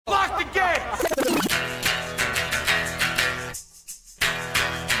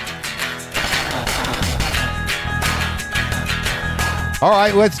All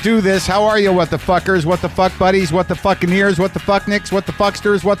right, let's do this. How are you, what the fuckers, what the fuck buddies, what the fucking ears, what the fuck nicks, what the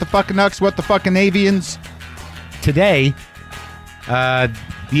fucksters, what the fucking nucks, what the fucking avians? Today,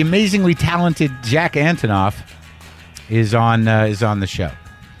 the amazingly talented Jack Antonoff is on the show.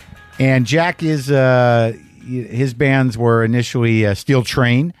 And Jack is his bands were initially Steel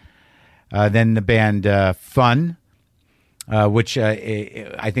Train, then the band Fun, which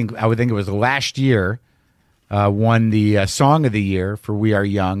I would think it was last year. Won the Song of the Year for We Are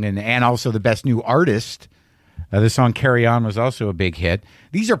Young and also the Best New Artist. The song Carry On was also a big hit.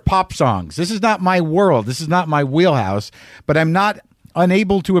 These are pop songs. This is not my world. This is not my wheelhouse, but I'm not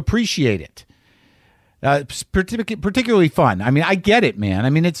unable to appreciate it. It's particularly fun. I mean, I get it, man. I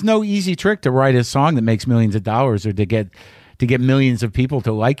mean, it's no easy trick to write a song that makes millions of dollars or to get millions of people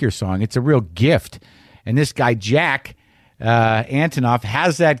to like your song. It's a real gift. And this guy, Jack Antonoff,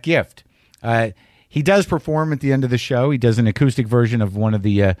 has that gift. He does perform at the end of the show. He does an acoustic version of one of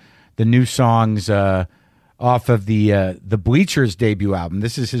the new songs off of the Bleachers debut album.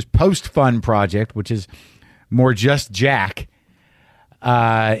 This is his post-Fun project, which is more just Jack.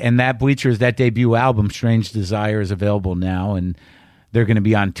 And that Bleachers, that debut album, Strange Desire, is available now, and they're going to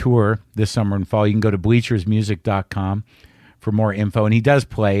be on tour this summer and fall. You can go to bleachersmusic.com for more info. And he does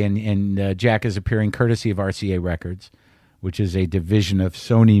play, and Jack is appearing courtesy of RCA Records, which is a division of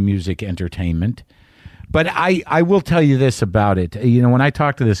Sony Music Entertainment. But I will tell you this about it. You know, when I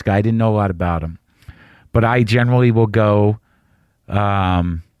talked to this guy, I didn't know a lot about him. But I generally will go,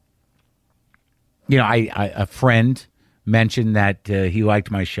 a friend mentioned that he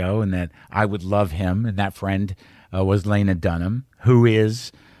liked my show and that I would love him. And that friend was Lena Dunham, who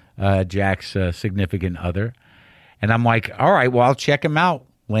is Jack's significant other. And I'm like, all right, well, I'll check him out,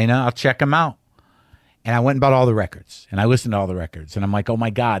 Lena. I'll check him out. And I went and bought all the records. And I listened to all the records. And I'm like, oh,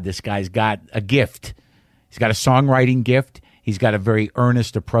 my God, this guy's got a gift. He's got a songwriting gift. He's got a very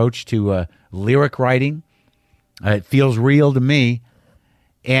earnest approach to lyric writing. It feels real to me.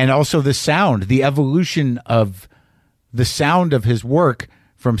 And also the sound, the evolution of the sound of his work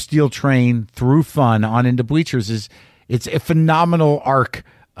from Steel Train through Fun on into Bleachers it's a phenomenal arc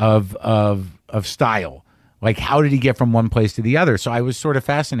of style. Like, how did he get from one place to the other? So I was sort of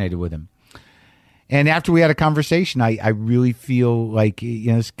fascinated with him. And after we had a conversation, I really feel like,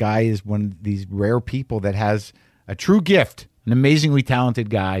 this guy is one of these rare people that has a true gift, an amazingly talented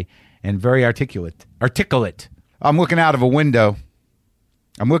guy, and very articulate. I'm looking out of a window.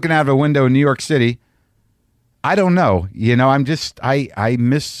 in New York City. I don't know. I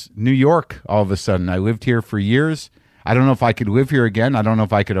miss New York all of a sudden. I lived here for years. I don't know if I could live here again. I don't know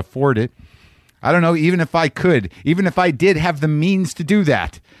if I could afford it. I don't know, even if I could, even if I did have the means to do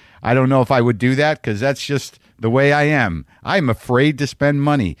that. I don't know if I would do that because that's just the way I am. I'm afraid to spend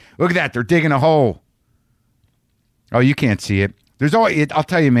money. Look at that. They're digging a hole. Oh, you can't see it. There's always, I'll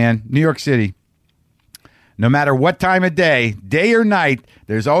tell you, man, New York City, no matter what time of day or night,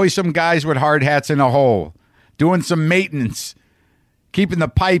 there's always some guys with hard hats in a hole doing some maintenance, keeping the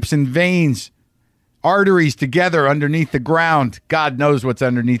pipes and veins, arteries together underneath the ground. God knows what's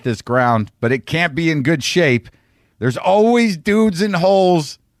underneath this ground, but it can't be in good shape. There's always dudes in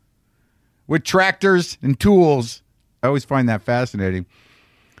holes with tractors and tools. I always find that fascinating.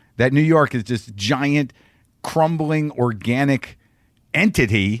 That New York is this giant, crumbling, organic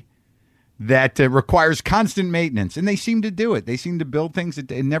entity that requires constant maintenance. And they seem to do it. They seem to build things that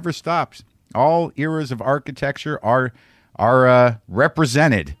it never stops. All eras of architecture are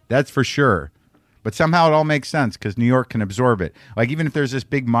represented. That's for sure. But somehow it all makes sense because New York can absorb it. Like, even if there's this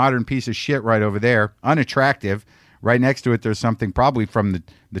big modern piece of shit right over there, unattractive, right next to it there's something probably from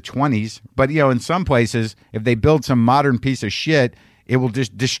the 20s. But, in some places, if they build some modern piece of shit, it will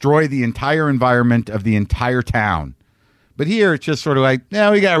just destroy the entire environment of the entire town. But here it's just sort of like,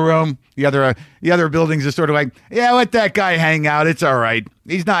 yeah, we got room. The other buildings are sort of like, yeah, let that guy hang out. It's all right.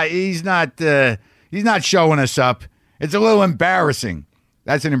 He's not showing us up. It's a little embarrassing.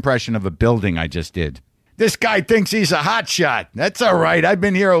 That's an impression of a building I just did. This guy thinks he's a hotshot. That's all right. I've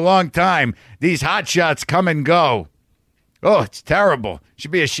been here a long time. These hotshots come and go. Oh, it's terrible. Should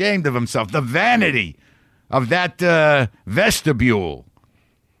be ashamed of himself. The vanity of that vestibule.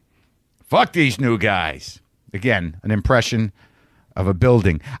 Fuck these new guys. Again, an impression of a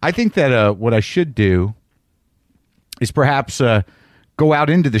building. I think that what I should do is perhaps go out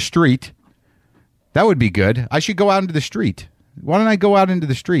into the street. That would be good. I should go out into the street. Why don't I go out into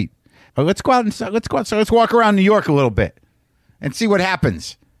the street? Let's go out. So let's walk around New York a little bit and see what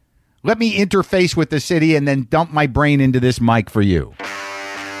happens. Let me interface with the city and then dump my brain into this mic for you.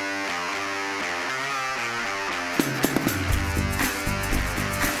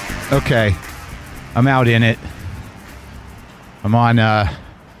 Okay, I'm out in it. I'm on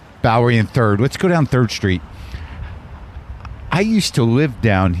Bowery and 3rd. Let's go down 3rd Street. I used to live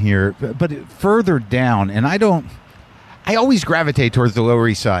down here, but further down, and I always gravitate towards the Lower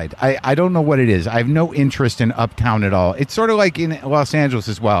East Side. I don't know what it is. I have no interest in uptown at all. It's sort of like in Los Angeles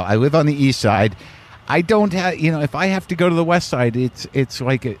as well. I live on the East Side. I don't have, if I have to go to the West Side, it's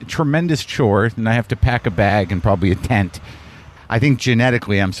like a tremendous chore, and I have to pack a bag and probably a tent. I think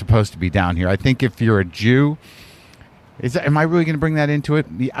genetically I'm supposed to be down here. I think if you're a Jew, am I really going to bring that into it?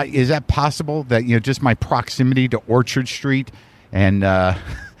 Is that possible that, just my proximity to Orchard Street and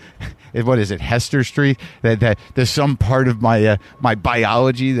what is it, Hester Street, that there's some part of my my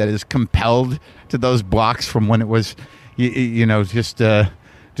biology that is compelled to those blocks from when it was,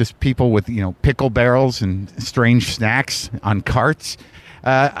 just people with, pickle barrels and strange snacks on carts.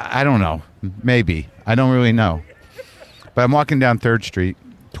 I don't know. Maybe. I don't really know. But I'm walking down 3rd Street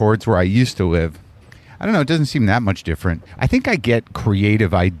towards where I used to live. I don't know. It doesn't seem that much different. I think I get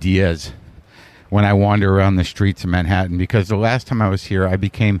creative ideas when I wander around the streets of Manhattan, because the last time I was here, I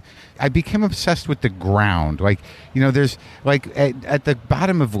became obsessed with the ground. Like, there's like at the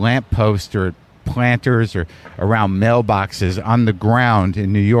bottom of lampposts or planters or around mailboxes on the ground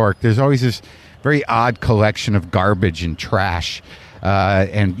in New York, there's always this very odd collection of garbage and trash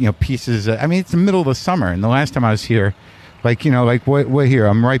and pieces. It's the middle of the summer, and the last time I was here, like what here?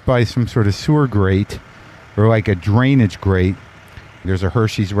 I'm right by some sort of sewer grate or like a drainage grate. There's a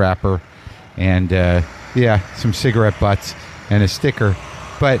Hershey's wrapper and some cigarette butts and a sticker.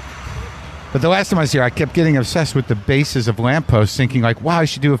 But the last time I was here, I kept getting obsessed with the bases of lampposts, thinking like, wow, I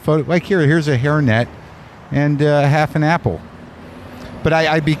should do a photo. Like here's a hairnet and half an apple. But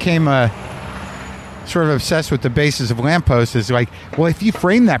I became sort of obsessed with the bases of lampposts. Is like, well, if you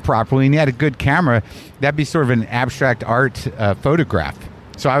frame that properly and you had a good camera, that'd be sort of an abstract art photograph.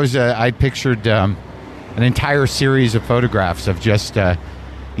 So I pictured an entire series of photographs of just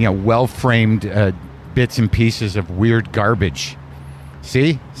well-framed bits and pieces of weird garbage.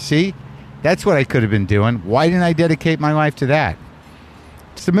 See? That's what I could have been doing. Why didn't I dedicate my life to that?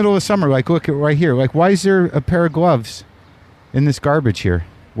 It's the middle of summer. Like, look at right here. Like, why is there a pair of gloves in this garbage here?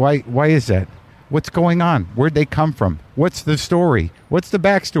 Why is that? What's going on? Where'd they come from? What's the story? What's the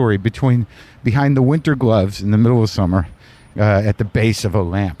backstory behind the winter gloves in the middle of summer at the base of a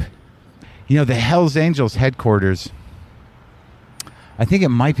lamp? The Hells Angels headquarters, I think it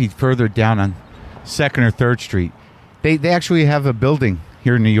might be further down on 2nd or 3rd Street. They actually have a building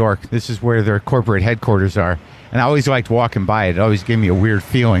here in New York. This is where their corporate headquarters are. And I always liked walking by it. It always gave me a weird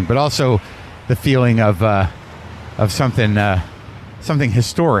feeling, but also the feeling of something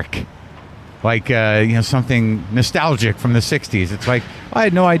historic, like something nostalgic from the 60s. It's like, I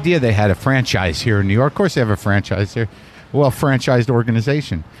had no idea they had a franchise here in New York. Of course they have a franchise here. Well-franchised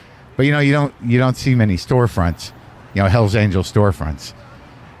organization. But you don't see many storefronts, Hells Angel storefronts.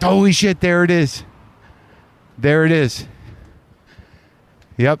 Holy shit, there it is. There it is.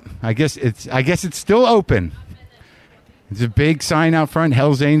 Yep, I guess it's still open. There's a big sign out front,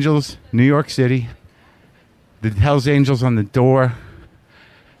 Hells Angels, New York City. The Hells Angels on the door.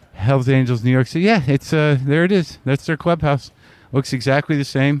 Hells Angels, New York City. Yeah, it's there it is. That's their clubhouse. Looks exactly the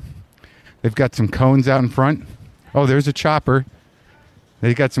same. They've got some cones out in front. Oh, there's a chopper.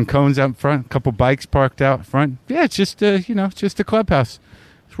 They've got some cones out in front, a couple bikes parked out front. Yeah, it's just just a clubhouse.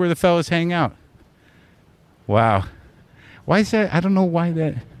 It's where the fellas hang out. Wow. Why is that? I don't know why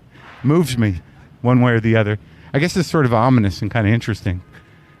that moves me one way or the other. I guess it's sort of ominous and kind of interesting.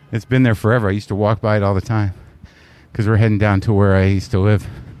 It's been there forever. I used to walk by it all the time because we're heading down to where I used to live.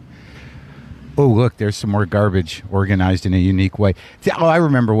 Oh, look, there's some more garbage organized in a unique way. Oh, I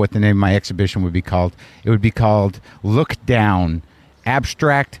remember what the name of my exhibition would be called. It would be called Look Down,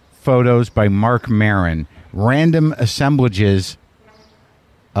 Abstract Photos by Marc Maron, Random Assemblages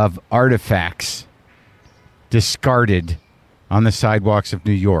of Artifacts Discarded on the Sidewalks of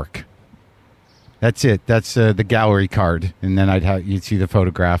New York. That's it. That's the gallery card. And then you'd see the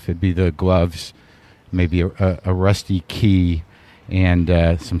photograph. It'd be the gloves, maybe a rusty key,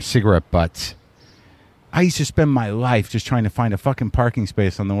 and some cigarette butts. I used to spend my life just trying to find a fucking parking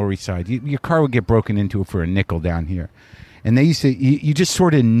space on the Lower East Side. Your car would get broken into for a nickel down here. And they used to, you just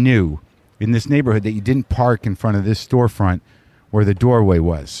sort of knew in this neighborhood that you didn't park in front of this storefront where the doorway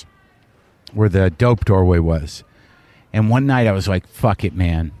was, where the dope doorway was. And one night I was like, fuck it,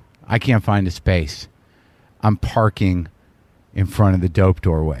 man. I can't find a space. I'm parking in front of the dope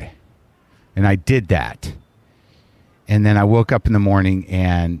doorway. And I did that. And then I woke up in the morning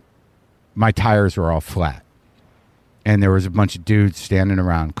and my tires were all flat. And there was a bunch of dudes standing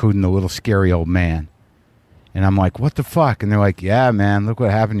around, including the little scary old man. And I'm like, what the fuck? And they're like, yeah, man, look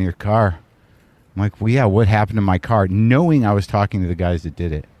what happened to your car. I'm like, well, yeah, what happened to my car? Knowing I was talking to the guys that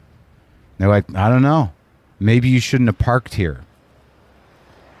did it. They're like, I don't know. Maybe you shouldn't have parked here.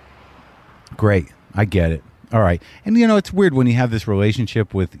 Great. I get it. All right. And, it's weird when you have this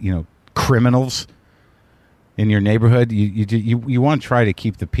relationship with, criminals in your neighborhood. You want to try to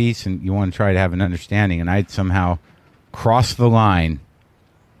keep the peace and you want to try to have an understanding. And I'd somehow crossed the line.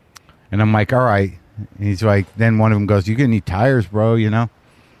 And I'm like, all right. And he's like, then one of them goes, you gonna need tires, bro, And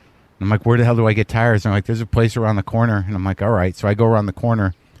I'm like, where the hell do I get tires? And I'm like, there's a place around the corner. And I'm like, all right. So I go around the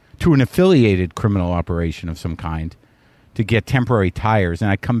corner to an affiliated criminal operation of some kind to get temporary tires. And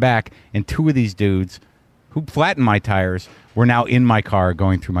I come back, and two of these dudes who flattened my tires were now in my car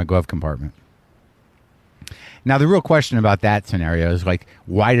going through my glove compartment. Now, the real question about that scenario is, like,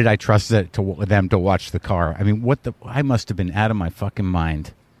 why did I trust them to watch the car? I mean, I must have been out of my fucking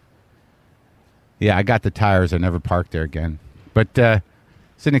mind. Yeah, I got the tires. I never parked there again. But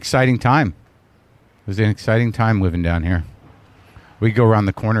it's an exciting time. It was an exciting time living down here. We go around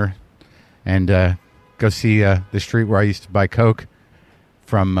the corner and go see the street where I used to buy Coke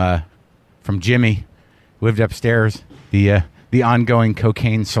from Jimmy, who lived upstairs, the ongoing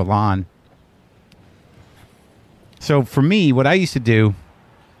cocaine salon. So for me, what I used to do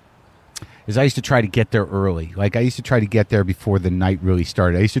is I used to try to get there early. Like, I used to try to get there before the night really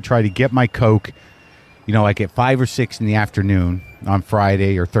started. I used to try to get my Coke, like at 5 or 6 in the afternoon on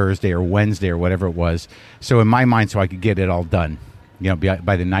Friday or Thursday or Wednesday or whatever it was. So in my mind, so I could get it all done,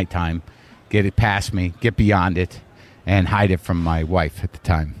 by the nighttime, get it past me, get beyond it, and hide it from my wife at the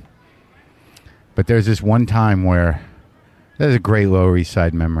time. But there's this one time where there's a great Lower East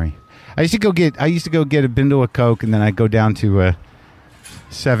Side memory. I used to go get a bindle of Coke, and then I'd go down to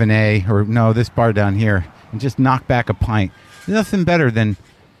 7A, or no, this bar down here, and just knock back a pint. There's nothing better than,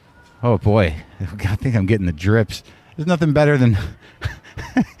 oh boy, I think I'm getting the drips. There's nothing better than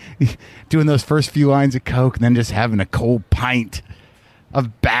doing those first few lines of Coke and then just having a cold pint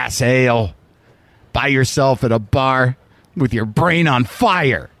of Bass Ale by yourself at a bar with your brain on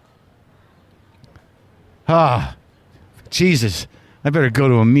fire. Ah, Jesus, I better go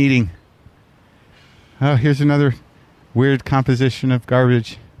to a meeting. Oh, here's another weird composition of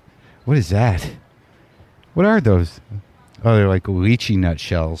garbage. What is that? What are those? Oh, they're like lychee nut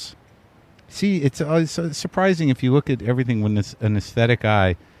shells. See, it's surprising if you look at everything with an aesthetic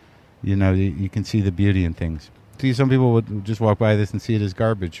eye. You can see the beauty in things. See, some people would just walk by this and see it as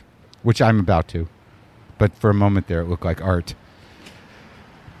garbage, which I'm about to. But for a moment there, it looked like art.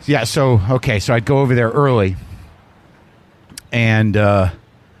 Yeah, so I'd go over there early. And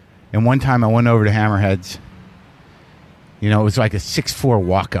one time I went over to Hammerhead's. It was like a 6'4"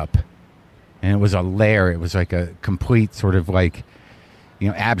 walk-up. And it was a lair. It was like a complete sort of like,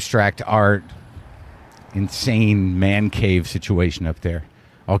 abstract art, insane man cave situation up there.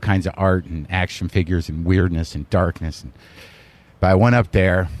 All kinds of art and action figures and weirdness and darkness. But I went up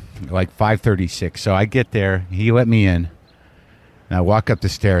there like 5:36. So I get there. He let me in. And I walk up the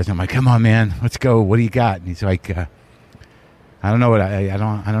stairs. I'm like, come on, man. Let's go. What do you got? And he's like, I don't know what I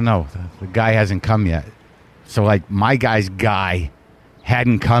don't know. The guy hasn't come yet. So like my guy's guy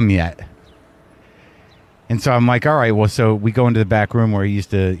hadn't come yet. And so I'm like, all right, well, so we go into the back room where he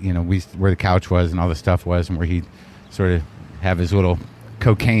used to, where the couch was and all the stuff was, and where he'd sort of have his little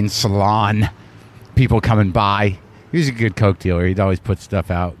cocaine salon, people coming by. He was a good Coke dealer. He'd always put stuff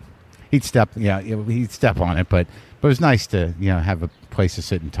out. He'd step on it, but it was nice to, have a place to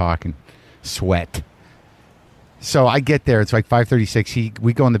sit and talk and sweat. So I get there. It's like 5:36.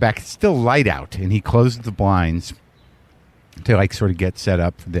 We go in the back. It's still light out, and he closes the blinds to like sort of get set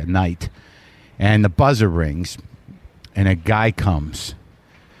up for the night. And the buzzer rings, and a guy comes,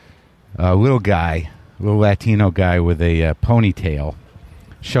 a little Latino guy with a ponytail,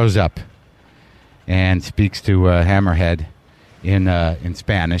 shows up and speaks to Hammerhead in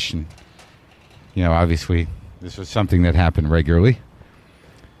Spanish. And, obviously this was something that happened regularly.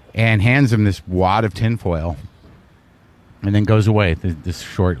 And hands him this wad of tinfoil, and then goes away. This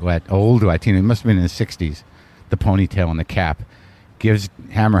old Latino, he must have been in his 60s, the ponytail and the cap, gives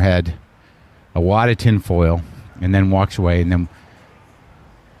Hammerhead a wad of tinfoil, and then walks away. And then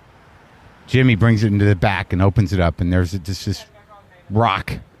Jimmy brings it into the back and opens it up, and there's just this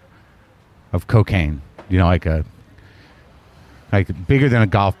rock of cocaine, like bigger than a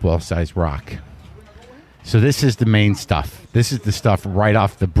golf ball sized rock. So this is the main stuff. This is the stuff right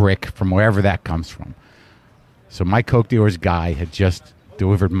off the brick from wherever that comes from. So my Coke dealer's guy had just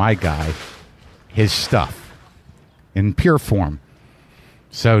delivered my guy his stuff in pure form.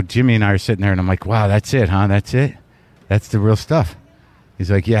 So Jimmy and I are sitting there, and I'm like, wow, that's it, huh? That's it? That's the real stuff? He's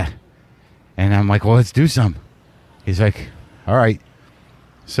like, yeah. And I'm like, well, let's do some. He's like, all right.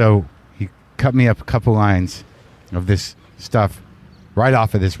 So he cut me up a couple lines of this stuff right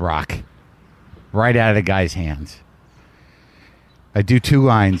off of this rock, right out of the guy's hands. I do 2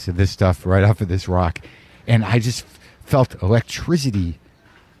 lines of this stuff right off of this rock, and I just felt electricity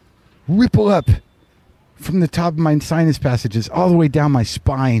ripple up from the top of my sinus passages all the way down my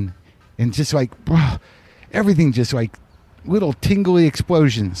spine, and just like, everything just like little tingly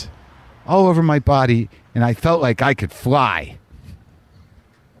explosions all over my body, and I felt like I could fly.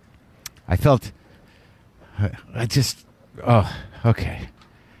 Okay.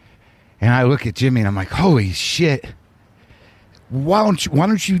 And I look at Jimmy and I'm like, holy shit. Why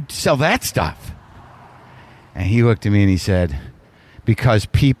don't you sell that stuff? And he looked at me and he said, because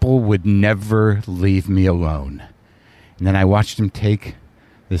people would never leave me alone. And then I watched him take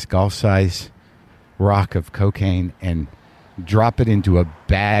this golf-size rock of cocaine and drop it into a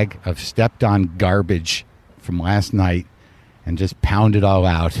bag of stepped-on garbage from last night and just pound it all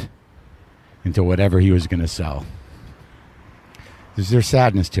out into whatever he was going to sell. There's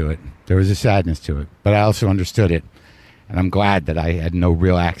sadness to it. There was a sadness to it. But I also understood it. And I'm glad that I had no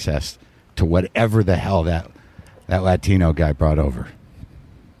real access to whatever the hell that Latino guy brought over.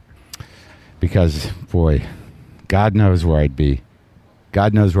 Because, boy, God knows where I'd be.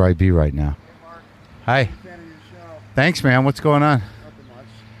 God knows where I'd be right now. Hey, Marc. Hi. Fan of your show. Thanks, man. What's going on? Nothing much.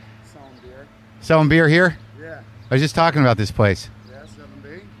 Selling beer. Selling beer here? Yeah. I was just talking about this place. Yeah,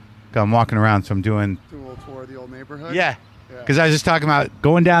 7B. I'm walking around, so I'm doing... Do a little tour of the old neighborhood. Yeah. Because I was just talking about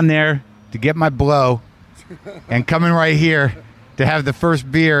going down there to get my blow and coming right here to have the first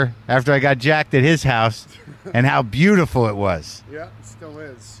beer after I got jacked at his house and how beautiful it was. Yeah, it still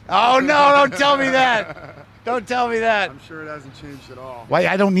is. Oh, no, don't tell me that. Don't tell me that. I'm sure it hasn't changed at all. Why?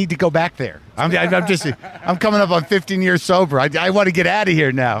 I don't need to go back there. I'm coming up on 15 years sober. I want to get out of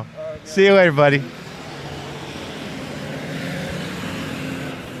here now. Okay. See you later, buddy.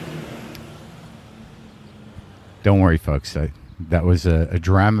 Don't worry, folks. That was a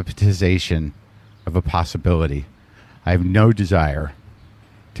dramatization of a possibility. I have no desire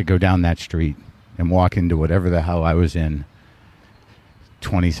to go down that street and walk into whatever the hell I was in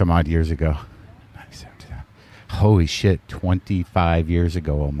 20-some-odd years ago. Holy shit, 25 years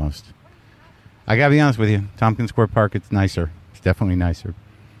ago almost. I got to be honest with you. Tompkins Square Park, it's nicer. It's definitely nicer.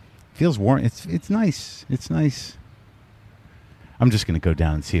 Feels warm. It's nice. It's nice. I'm just going to go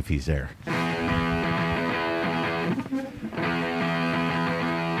down and see if he's there.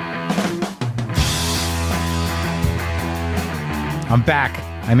 I'm back.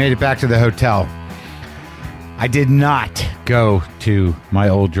 I made it back to the hotel. I did not go to my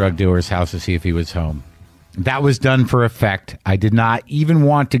old drug dealer's house to see if he was home. That was done for effect. I did not even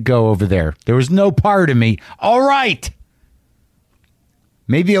want to go over there. There was no part of me. All right.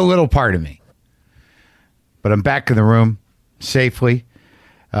 Maybe a little part of me. But I'm back in the room safely.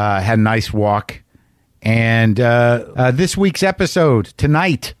 Had a nice walk. And this week's episode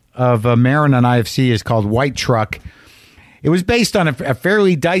tonight of Marin on IFC is called White Truck. It was based on a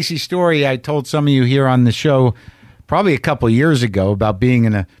fairly dicey story I told some of you here on the show probably a couple of years ago about being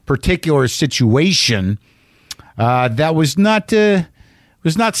in a particular situation that was not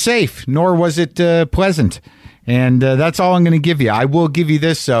safe, nor was it pleasant. And that's all I'm going to give you. I will give you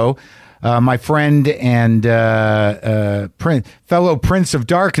this, though. My friend and fellow Prince of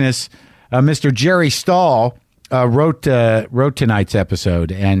Darkness, Mr. Jerry Stahl, wrote tonight's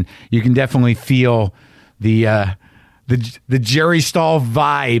episode, and you can definitely feel the Jerry Stahl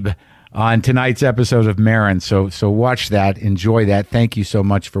vibe on tonight's episode of Marin. So watch that, enjoy that. Thank you so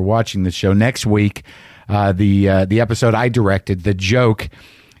much for watching the show. Next week, the episode I directed, The Joke,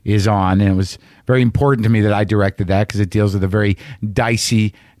 is on, and it was very important to me that I directed that because it deals with a very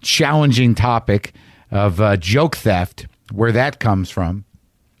dicey, challenging topic of joke theft, where that comes from.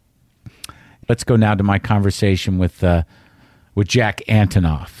 Let's go now to my conversation with Jack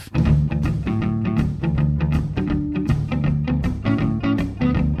Antonoff.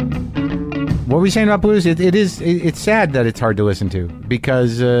 What were we saying about blues? It's sad that it's hard to listen to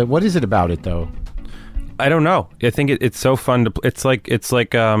because what is it about it though? I don't know. I think it's so fun to. It's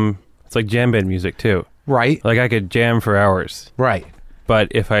like jam band music too. Right. Like I could jam for hours. Right. But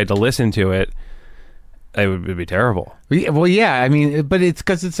if I had to listen to it, it'd be terrible. Well, yeah. I mean, but it's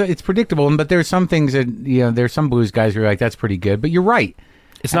because it's predictable. But there's some things that there's some blues guys who are like that's pretty good. But you're right.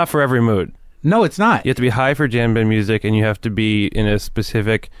 It's not for every mood. No, it's not. You have to be high for jam band music, and you have to be in a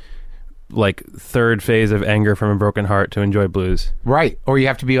specific third phase of anger from a broken heart to enjoy blues. Right. Or you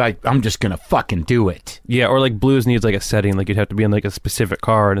have to be like, I'm just going to fucking do it. Yeah, or blues needs a setting. You'd have to be in a specific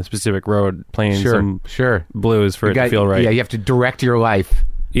car on a specific road playing some blues for it to feel right. Yeah, you have to direct your life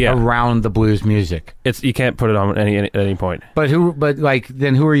around the blues music. You can't put it on at any point. But who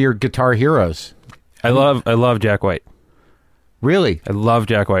are your guitar heroes? I love Jack White. Really? I love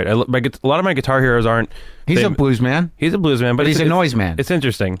Jack White. A lot of my guitar heroes aren't. He's a blues man. He's a blues man, but he's a noise man. It's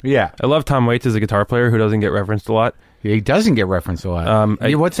interesting. Yeah. I love Tom Waits as a guitar player who doesn't get referenced a lot. He doesn't get referenced a lot.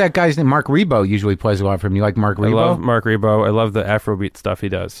 What's that guy's name? Marc Ribot usually plays a lot from you. Like Marc Ribot? I love Marc Ribot. I love the Afrobeat stuff he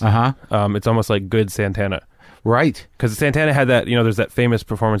does. It's almost like good Santana. Right. Because Santana had that, there's that famous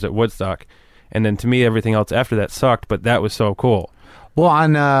performance at Woodstock. And then to me, everything else after that sucked, but that was so cool. Well,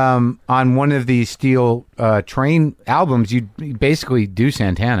 on one of the Steel Train albums, you basically do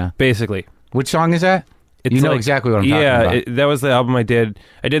Santana. Basically. Which song is that? It's you know exactly what I'm talking about. Yeah, that was the album I did.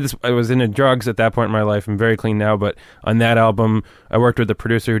 I did this. I was into drugs at that point in my life. I'm very clean now, but on that album, I worked with the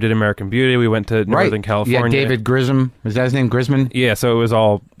producer who did American Beauty. We went to Northern California. Yeah, David Grissom. Is that his name, Grisman? Yeah, so it was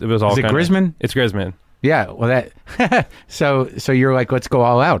all. Is it Grisman? It's Grisman. Yeah, well, that. so you're like, let's go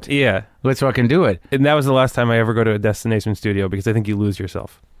all out. Yeah, let's fucking do it. And that was the last time I ever go to a destination studio because I think you lose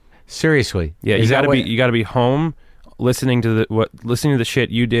yourself. Seriously? Yeah, you got to be home. Listening to the shit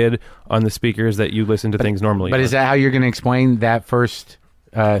you did on the speakers that you listen to things normally. But is that how you're going to explain that first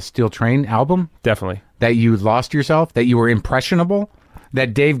Steel Train album? Definitely. That you lost yourself? That you were impressionable?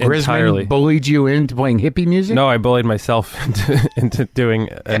 That Dave Grisman bullied you into playing hippie music? No, I bullied myself into doing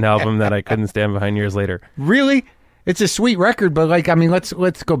an album that I couldn't stand behind years later. Really? It's a sweet record, but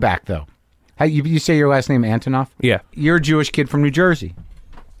let's go back though. How you say your last name Antonoff? Yeah. You're a Jewish kid from New Jersey.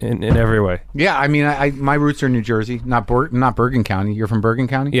 In every way. Yeah, I mean, my roots are New Jersey, not Bergen County. You're from Bergen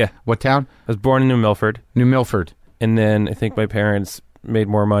County? Yeah. What town? I was born in New Milford. New Milford. And then I think my parents made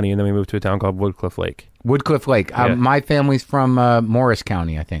more money, and then we moved to a town called Woodcliff Lake. Woodcliff Lake. Yeah. My family's from Morris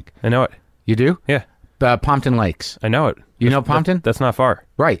County, I think. I know it. You do? Yeah. Pompton Lakes. I know it. You know Pompton? That's not far.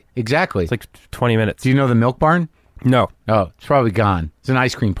 Right, exactly. It's like 20 minutes. Do you know the Milk Barn? No. Oh, it's probably gone. It's an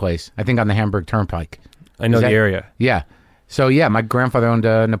ice cream place, I think on the Hamburg Turnpike. I know the area. Yeah. So, yeah, my grandfather owned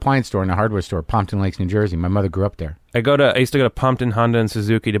an appliance store and a hardware store, Pompton Lakes, New Jersey. My mother grew up there. I used to go to Pompton, Honda, and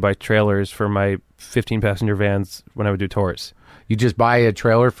Suzuki to buy trailers for my 15-passenger vans when I would do tours. You just buy a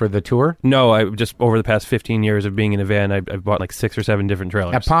trailer for the tour? No, I just, over the past 15 years of being in a van, I've bought like 6 or 7 different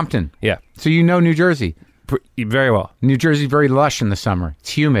trailers. At Pompton? Yeah. So you know New Jersey? Very well. New Jersey's very lush in the summer.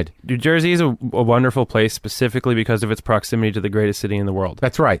 It's humid. New Jersey is a wonderful place specifically because of its proximity to the greatest city in the world.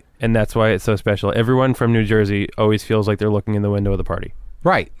 That's right. And that's why it's so special. Everyone from New Jersey always feels like they're looking in the window of the party.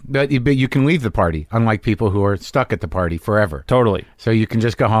 Right. But you can leave the party, unlike people who are stuck at the party forever. Totally. So you can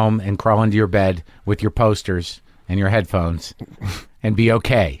just go home and crawl into your bed with your posters and your headphones and be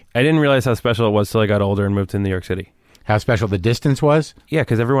okay. I didn't realize how special it was till I got older and moved to New York City. How special the distance was? Yeah,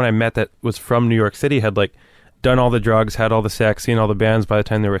 because everyone I met that was from New York City had like done all the drugs, had all the sex, seen all the bands by the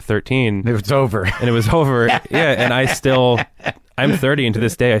time they were 13. It was over. And it was over. Yeah, and I'm 30, and to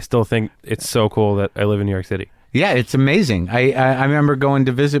this day, I still think it's so cool that I live in New York City. Yeah, it's amazing. I remember going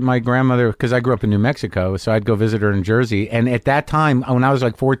to visit my grandmother, because I grew up in New Mexico, so I'd go visit her in Jersey. And at that time, when I was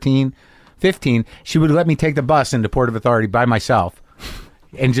like 14, 15, she would let me take the bus into Port of Authority by myself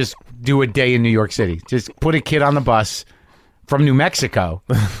and just do a day in New York City. Just put a kid on the bus from New Mexico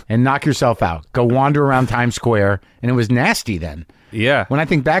and knock yourself out. Go wander around Times Square, and it was nasty then. Yeah. When I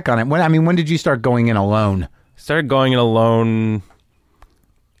think back on it, when did you start going in alone? Started going in alone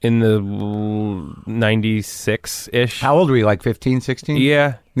in the 96-ish. How old were you, like 15, 16?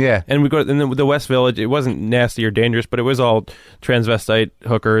 Yeah. Yeah. And we go in the West Village. It wasn't nasty or dangerous, but it was all transvestite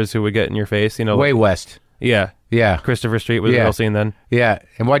hookers who would get in your face. Way west. Yeah. Yeah. Christopher Street was a real scene then. Yeah.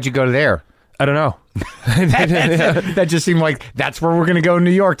 And why'd you go to there? I don't know. That just seemed like that's where we're going to go in New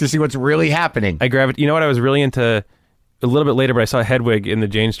York to see what's really happening. You know what? I was really into a little bit later, but I saw Hedwig in the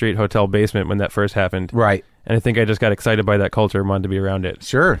Jane Street Hotel basement when that first happened. Right. And I think I just got excited by that culture and wanted to be around it.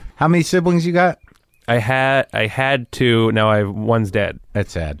 Sure. How many siblings you got? I had 2. Now one's dead.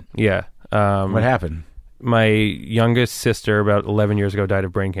 That's sad. Yeah. What happened? My youngest sister, about 11 years ago, died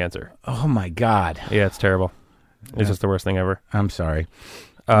of brain cancer. Oh, my God. Yeah, it's terrible. It's just the worst thing ever. I'm sorry.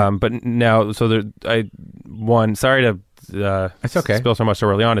 But now, sorry to it's okay. spill so much so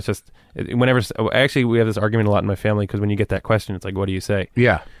early on. It's just, actually, we have this argument a lot in my family because when you get that question, it's like, what do you say?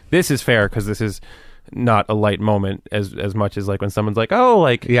 Yeah. This is fair because this is not a light moment as much as like when someone's like, oh,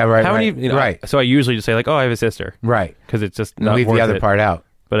 like, yeah, right, how right, many, right. So I usually just say like, oh, I have a sister. Right. Because it's just not leave worth the other it. part out.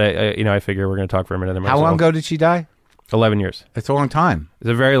 But I figure we're going to talk for a minute. How long ago did she die? 11 years. It's a long time. It's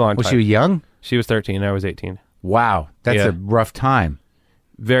a very long time. Was she young? She was 13. I was 18. Wow. That's a rough time.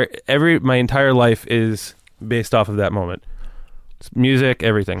 My entire life is based off of that moment. It's music,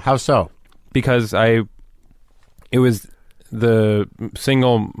 everything. How so? Because it was the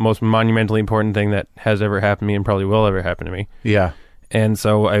single most monumentally important thing that has ever happened to me and probably will ever happen to me. Yeah. And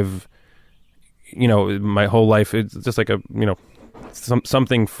so I've, my whole life, it's just like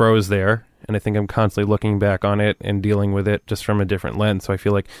something froze there. And I think I'm constantly looking back on it and dealing with it just from a different lens. So I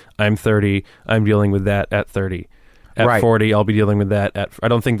feel like I'm 30, I'm dealing with that at 30. At 40, I'll be dealing with that I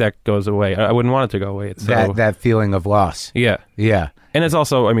don't think that goes away. I wouldn't want it to go away. It's that feeling of loss. Yeah. Yeah. And it's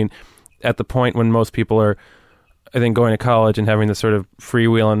also, at the point when most people are, I think, going to college and having this sort of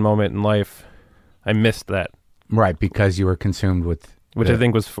freewheeling moment in life, I missed that. Right, because you were consumed with... Which I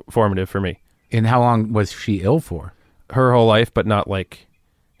think was formative for me. And how long was she ill for? Her whole life, but not like...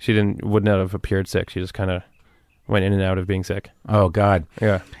 She wouldn't have appeared sick. She just kind of went in and out of being sick. Oh, God.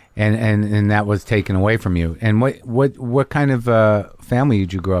 Yeah. And that was taken away from you. And what kind of family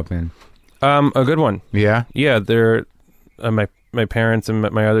did you grow up in? A good one. Yeah? Yeah, they're... my parents and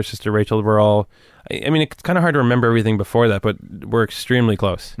my other sister, Rachel, were all... it's kind of hard to remember everything before that, but we're extremely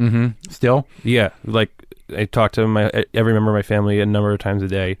close. Mm-hmm. Still? Yeah. Like, I talk to every member of my family a number of times a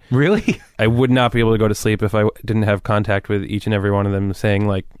day. Really? I would not be able to go to sleep if I didn't have contact with each and every one of them saying,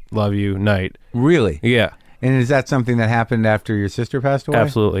 like, love you, night. Really? Yeah. And is that something that happened after your sister passed away?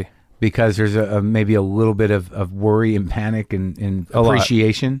 Absolutely. Because there's maybe a little bit of worry and panic and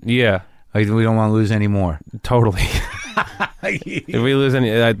appreciation? Yeah. Like, we don't want to lose any more. Totally. If we lose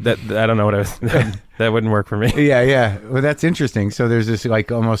any, I don't know what I was... that wouldn't work for me. Yeah. Well, that's interesting. So there's this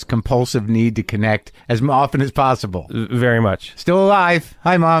like almost compulsive need to connect as often as possible. Very much. Still alive.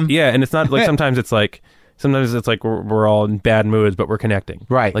 Hi, Mom. Yeah, and it's not like sometimes it's like we're all in bad moods, but we're connecting.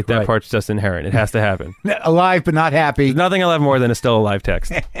 Right. Like that part's just inherent. It has to happen. Alive but not happy. There's nothing I'll have more than a still alive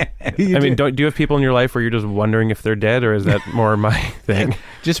text. Do you have people in your life where you're just wondering if they're dead, or is that more my thing?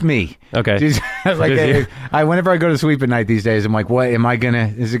 Just me. Okay. Whenever I go to sleep at night these days, I'm like, what am I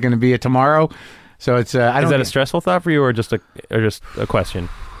gonna? Is it gonna be a tomorrow? So it's. Is that a stressful thought for you, or just a question?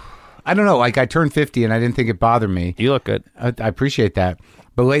 I don't know. Like, I turned 50 and I didn't think it bothered me. You look good. I appreciate that.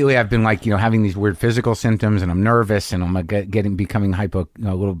 But lately, I've been like, having these weird physical symptoms, and I'm nervous, and I'm becoming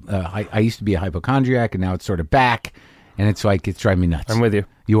I used to be a hypochondriac, and now it's sort of back, and it's like it's driving me nuts. I'm with you.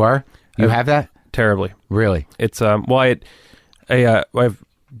 You are? You have that? Terribly. Really? It's I've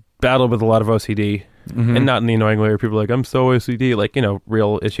battled with a lot of OCD, and not in the annoying way where people are like, I'm so OCD, like,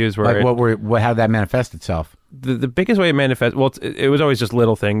 real issues where how did that manifest itself? The biggest way it manifests, well, it was always just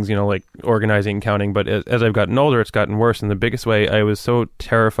little things, like organizing and counting, but as I've gotten older, it's gotten worse. And the biggest way, I was so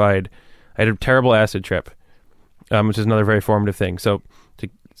terrified. I had a terrible acid trip, which is another very formative thing. So to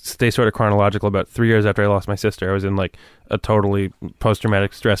stay sort of chronological, about 3 years after I lost my sister, I was in like a totally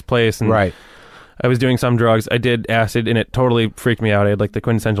post-traumatic stress place. And right. I was doing some drugs. I did acid, and it totally freaked me out. I had like the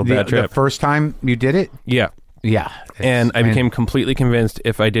quintessential bad trip. The first time you did it? Yeah. Yeah. And I became completely convinced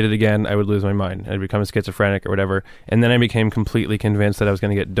if I did it again, I would lose my mind. I'd become a schizophrenic or whatever. And then I became completely convinced that I was going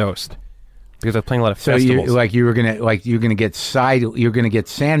to get dosed because I was playing a lot of festivals. So you're gonna get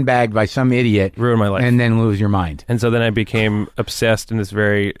sandbagged by some idiot, ruin my life, and then lose your mind. And so then I became obsessed in this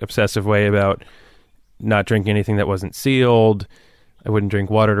very obsessive way about not drinking anything that wasn't sealed. I wouldn't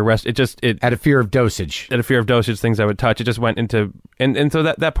drink water to rest. Out of fear of dosage. Out of fear of dosage, things I would touch. It just went into and so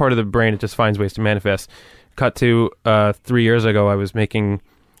that part of the brain, it just finds ways to manifest. Cut to 3 years ago, I was making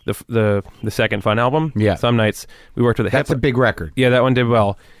the second Fun album. Yeah. Some nights we worked with That's a big record. Yeah, that one did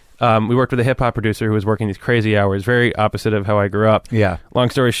well. We worked with a hip hop producer who was working these crazy hours, very opposite of how I grew up. Yeah. Long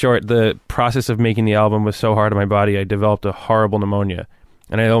story short, the process of making the album was so hard on my body, I developed a horrible pneumonia.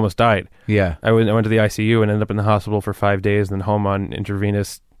 And I almost died. Yeah. I went to the ICU and ended up in the hospital for 5 days, and then home on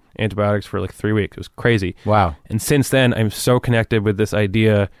intravenous antibiotics for like 3 weeks. It was crazy. Wow. And since then, I'm so connected with this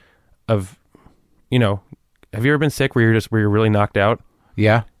idea of, have you ever been sick where you're really knocked out?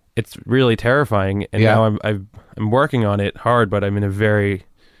 Yeah. It's really terrifying. And now I'm working on it hard, but I'm in a very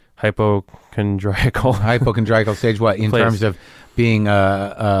hypochondriacal stage. What in place. Terms of being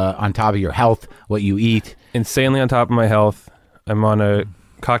on top of your health, what you eat? Insanely on top of my health. I'm on a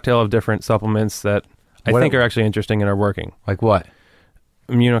cocktail of different supplements that I think are actually interesting and are working. Like what?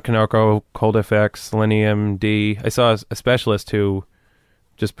 Immunokinoko, Cold FX, Selenium, D. I saw a specialist who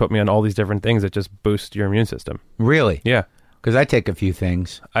just put me on all these different things that just boost your immune system. Really? Yeah. Because I take a few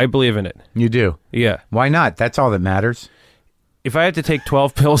things. I believe in it. You do? Yeah. Why not? That's all that matters. If I had to take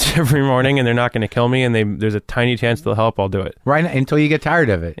 12 pills every morning and they're not going to kill me and there's a tiny chance they'll help, I'll do it. Right, until you get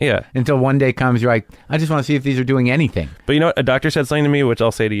tired of it. Yeah. Until one day comes, you're like, I just want to see if these are doing anything. But you know what? A doctor said something to me, which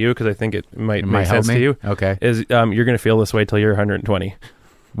I'll say to you because I think it might make sense to you. Okay. Is you're going to feel this way till you're 120.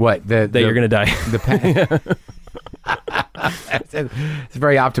 What? That you're going to die. It's a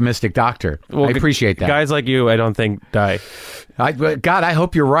very optimistic doctor. Well, I appreciate that. Guys like you, I don't think die. God, I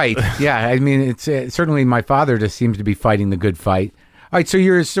hope you're right. Yeah, I mean, it's certainly my father just seems to be fighting the good fight. right, so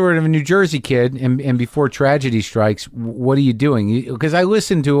you're sort of a New Jersey kid, and before tragedy strikes, what are you doing? Because I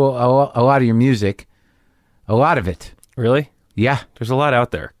listen to a lot of your music, a lot of it. Really? Yeah, There's a lot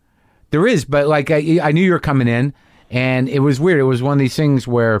out there. there is, but like I knew you were coming in, and it was weird. It was one of these things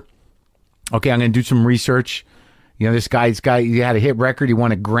where, okay, I'm going to do some research. You know, this guy's he had a hit record. He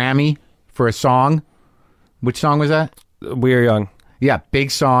won a Grammy for a song. Which song was that? We Are Young. Yeah, big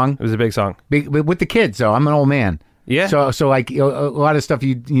song. It was a big song. Big with the kids, though. I'm an old man. Yeah. So like a lot of stuff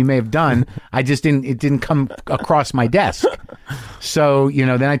you may have done, it didn't come across my desk. So, you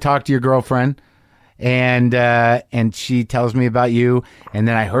know, then I talked to your girlfriend, and she tells me about you, and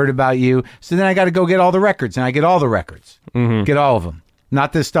then I heard about you. So then I got to go get all the records, and I get all the records. Mm-hmm. Get all of them.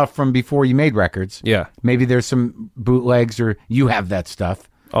 Not the stuff from before you made records. Yeah. Maybe there's some bootlegs, or you have that stuff.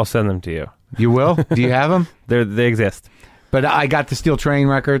 I'll send them to you. You will? Do you have them? They exist. But I got the Steel Train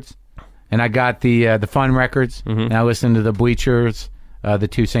records, and I got the Fun records, and I listened to the Bleachers, the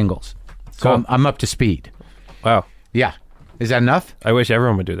 2 singles. So Cool. I'm up to speed. Wow. Yeah. Is that enough? I wish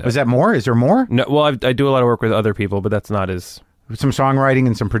everyone would do that. Is that more? Is there more? No, well, I do a lot of work with other people, but that's not as... Some songwriting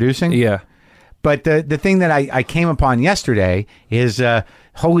and some producing? Yeah. But the thing that I came upon yesterday is,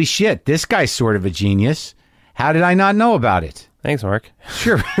 holy shit, this guy's sort of a genius. How did I not know about it? Thanks, Mark.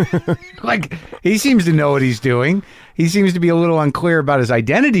 Sure. Like, he seems to know what he's doing. He seems to be a little unclear about his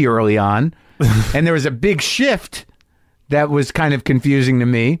identity early on. And there was a big shift that was kind of confusing to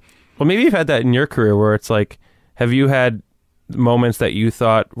me. Well, maybe you've had that in your career where it's like, have you had moments that you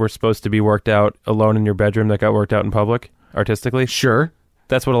thought were supposed to be worked out alone in your bedroom that got worked out in public, artistically? Sure.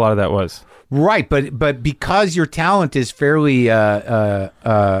 That's what a lot of that was. Right, but because your talent is fairly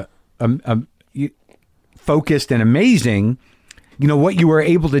focused and amazing, you know, what you were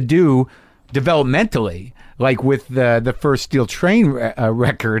able to do developmentally, like with the first Steel Train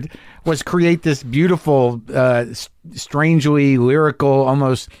record, was create this beautiful, strangely lyrical,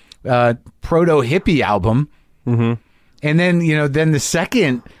 almost proto-hippie album. Mm-hmm. And then, you know, then the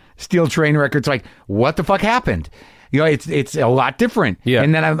second Steel Train record's like, what the fuck happened? You know, it's a lot different. Yeah.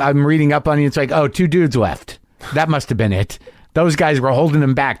 And then I'm reading up on it. It's like, oh, 2 dudes left. That must have been it. Those guys were holding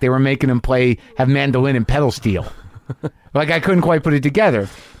him back. They were making him have mandolin and pedal steel. Like, I couldn't quite put it together.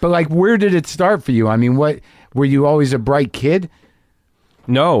 But like, where did it start for you? I mean, were you always a bright kid?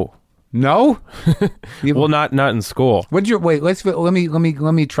 No. No? Well, not in school. Let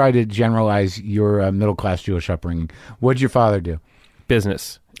me try to generalize your middle class Jewish upbringing. What'd your father do?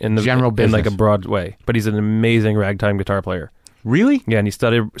 Business. In the general business, in like a broad way, but he's an amazing ragtime guitar player. Really? Yeah, and he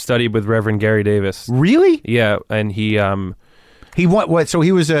studied with Reverend Gary Davis. Really? Yeah, and he what? So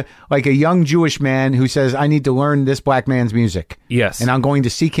he was a young Jewish man who says, "I need to learn this black man's music." Yes, and I'm going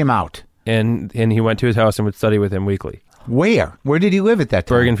to seek him out. And he went to his house and would study with him weekly. Where? Where did he live at that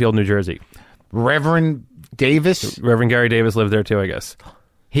time? Bergenfield, New Jersey. Reverend Davis? Reverend Gary Davis lived there too, I guess.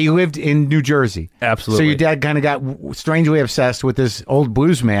 He lived in New Jersey. Absolutely. So your dad kind of got strangely obsessed with this old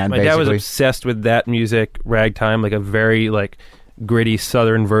blues man, My basically. dad was obsessed with that music, ragtime, like a very gritty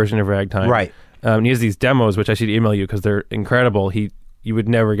southern version of ragtime. Right. And he has these demos, which I should email you because they're incredible. You would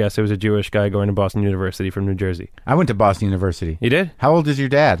never guess it was a Jewish guy going to Boston University from New Jersey. I went to Boston University. You did? How old is your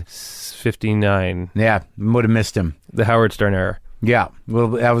dad? 59. Yeah, would have missed him. The Howard Stern era. Yeah, well,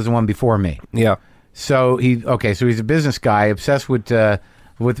 that was the one before me. Yeah. So so he's a business guy, obsessed with,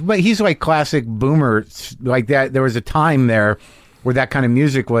 but he's like classic boomer, like that. There was a time there where that kind of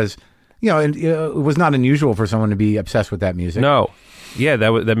music was, you know, and it was not unusual for someone to be obsessed with that music. No. Yeah,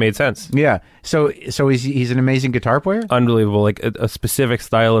 that made sense. Yeah. So he's an amazing guitar player? Unbelievable. Like a specific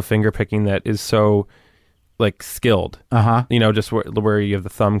style of finger picking that is so skilled. Uh-huh. You know, just where you have the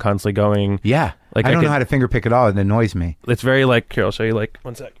thumb constantly going. Yeah. Like I don't know how to finger pick at all. It annoys me. It's very here, I'll show you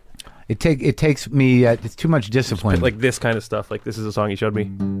one sec. It takes me it's too much discipline. Like this kind of stuff. Like this is a song he showed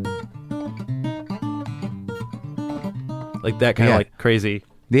me. Like that kind of crazy.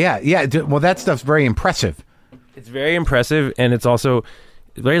 Yeah. Well, that stuff's very impressive. It's very impressive, and it's also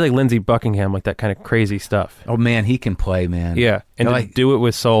very like Lindsey Buckingham, like that kind of crazy stuff. Oh man, he can play, man. Yeah, and to do it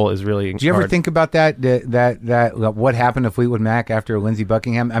with soul is really. Do you ever think about that what happened to Fleetwood Mac after Lindsey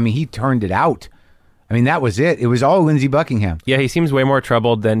Buckingham? I mean, he turned it out. I mean, that was it. It was all Lindsey Buckingham. Yeah, he seems way more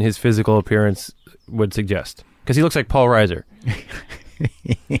troubled than his physical appearance would suggest, because he looks like Paul Reiser.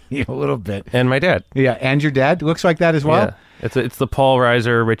 A little bit. And my dad. Yeah, and your dad looks like that as well. Yeah, it's the Paul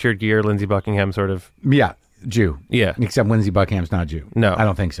Reiser, Richard Gere, Lindsey Buckingham sort of. Yeah. Jew. Yeah. Except Lindsey Buckingham's not Jew. No. I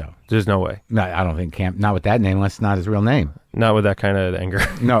don't think so. There's no way. No, I don't think not with that name, unless it's not his real name. Not with that kind of anger.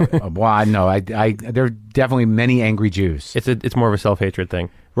 No. Well, no. I there are definitely many angry Jews. It's more of a self-hatred thing.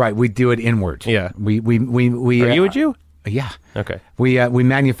 Right. We do it inward. Yeah. We Are you a Jew? Yeah. Okay. We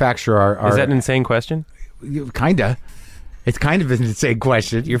manufacture our Is that an insane question? Kinda. It's kind of an insane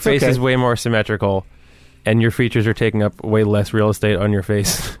question. Your face is way more symmetrical, and your features are taking up way less real estate on your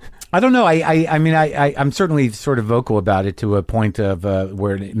face. I don't know. I mean, I'm certainly sort of vocal about it to a point of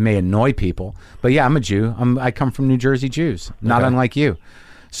where it may annoy people. But yeah, I'm a Jew. I come from New Jersey Jews, not unlike you.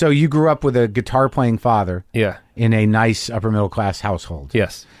 So you grew up with a guitar-playing father. Yeah. In a nice upper-middle-class household.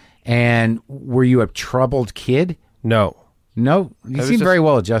 Yes. And were you a troubled kid? No. No? You seem very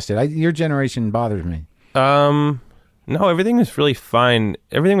well-adjusted. Your generation bothers me. No, everything was really fine.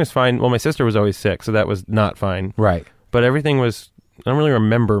 Everything was fine. Well, my sister was always sick, so that was not fine. Right. But everything was... I don't really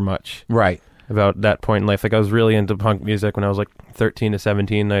remember much. Right. About that point in life. Like, I was really into punk music when I was like 13 to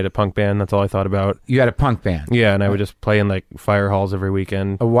 17. I had a punk band. That's all I thought about. You had a punk band? Yeah, and I would just play in like fire halls every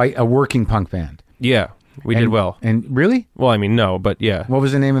weekend. A working punk band? Yeah, we did well. And really? Well, I mean, no, but yeah. What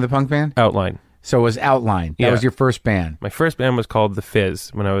was the name of the punk band? Outline. So it was Outline. That was your first band? My first band was called The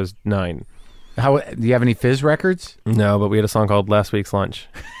Fizz when I was 9. Do you have any Fizz records? No, but we had a song called Last Week's Lunch.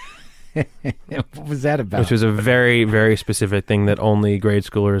 What was that about? Which was a very, very specific thing that only grade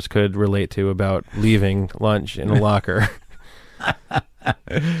schoolers could relate to about leaving lunch in a locker.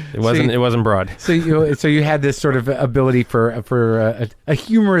 It wasn't broad. So you had this sort of ability for a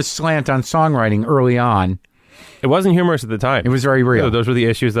humorous slant on songwriting early on. It wasn't humorous at the time. It was very real. No, those were the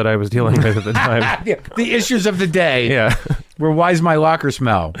issues that I was dealing with at the time. Yeah, the issues of the day. Yeah. Were why's my locker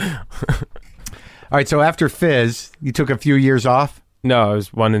smell? All right, so after Fizz, you took a few years off? No, I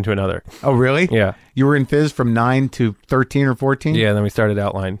was one into another. Oh, really? Yeah. You were in Fizz from 9 to 13 or 14? Yeah, then we started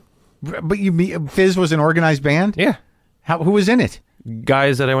Outline. But Fizz was an organized band? Yeah. Who was in it?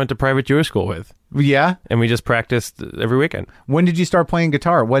 Guys that I went to private Jewish school with. Yeah? And we just practiced every weekend. When did you start playing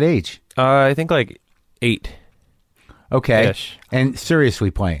guitar? What age? I think like 8. Okay. Ish. And seriously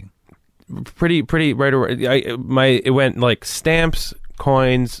playing? Pretty right away. It went like stamps,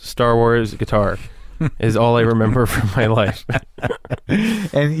 coins, Star Wars, guitar. Is all I remember from my life.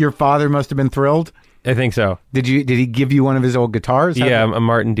 And your father must have been thrilled? I think so. Did he give you one of his old guitars? Yeah, a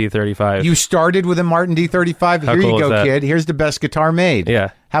Martin D35. You started with a Martin D35? Here you go, kid. Here's the best guitar made.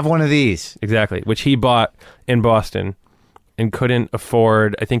 Yeah. Have one of these. Exactly, which he bought in Boston and couldn't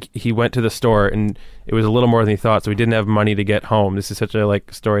afford. I think he went to the store and it was a little more than he thought, so he didn't have money to get home. This is such a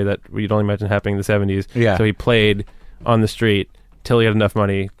story that we'd only imagine happening in the 70s. Yeah. So he played on the street till he had enough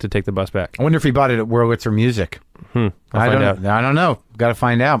money to take the bus back. I wonder if he bought it at Wurlitzer Music. I'll find out. I don't know. Got to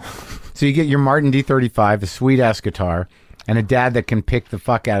find out. So you get your Martin D35, a sweet-ass guitar, and a dad that can pick the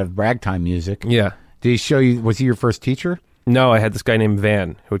fuck out of ragtime music. Yeah. Did he show you, was he your first teacher? No, I had this guy named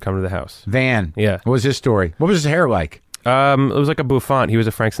Van who would come to the house. Van? Yeah. What was his story? What was his hair like? It was like a bouffant. He was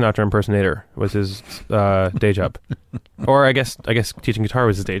a Frank Sinatra impersonator, was his day job. Or I guess teaching guitar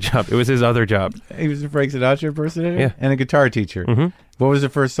was his day job. It was his other job. He was a Frank Sinatra impersonator? Yeah. And a guitar teacher. Mm-hmm. What was the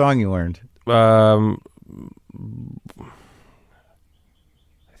first song you learned? I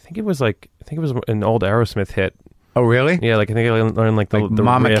think it was an old Aerosmith hit. Oh, really? Yeah, I think I learned the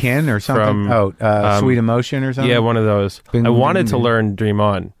Mama riff Kin or something? From, Sweet Emotion or something? Yeah, one of those. I wanted to learn Dream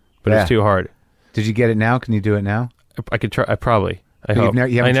On, but it's too hard. Did you get it now? Can you do it now? I could try. I probably. I hope.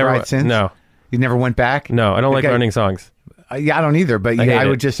 You haven't tried since? No. You never went back? No, I don't like learning songs. Yeah, I don't either, but I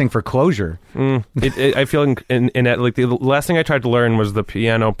would just sing for closure. I feel the last thing I tried to learn was the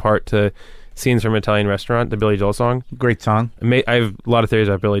piano part to Scenes from Italian Restaurant, the Billy Joel song. Great song. I have a lot of theories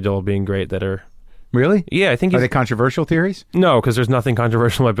about Billy Joel being great that are... Really? Yeah, I think Are they controversial theories? No, because there's nothing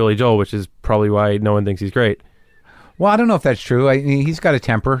controversial about Billy Joel, which is probably why no one thinks he's great. Well, I don't know if that's true. He's got a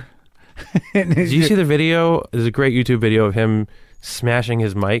temper. Did you see the video? There's a great YouTube video of him smashing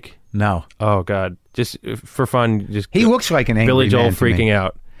his mic. No. Oh, God. Just for fun. He looks like an angry Billy Joel man to me. freaking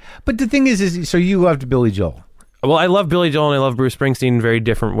out. But the thing is, so you loved Billy Joel. Well, I love Billy Joel and I love Bruce Springsteen in very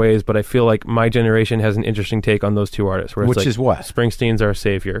different ways, but I feel like my generation has an interesting take on those two artists. Which is what? Springsteen's our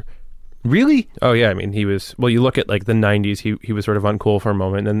savior. Really? Oh, yeah. I mean, he was... Well, you look at the 90s, he was sort of uncool for a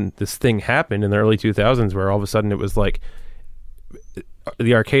moment, and then this thing happened in the early 2000s where all of a sudden it was like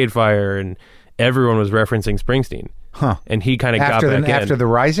the Arcade Fire and everyone was referencing Springsteen. Huh. And he kind of got back in. After The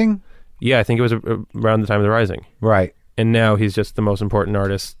Rising? Yeah, I think it was around the time of The Rising. Right. And now he's just the most important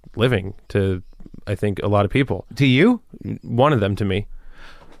artist living to, I think, a lot of people. To you? One of them to me.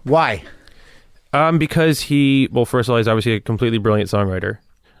 Why? Because first of all, he's obviously a completely brilliant songwriter.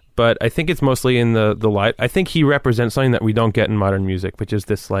 But I think it's mostly in the light. I think he represents something that we don't get in modern music, which is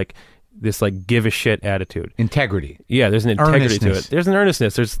this give a shit attitude. Integrity. Yeah, there's an integrity to it. There's an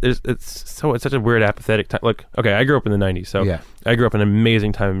earnestness. It's such a weird apathetic time. Look, okay, I grew up in the 90s, so yeah. I grew up in an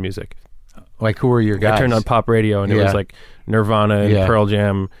amazing time in music. Like, who were your guys? I turned on pop radio, and it was like Nirvana and Pearl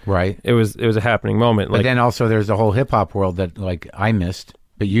Jam. Right. It was a happening moment. But then also there's the whole hip hop world that I missed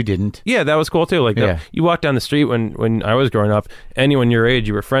But you didn't. Yeah, that was cool too. Like Yeah. you walked down the street when I was growing up, anyone your age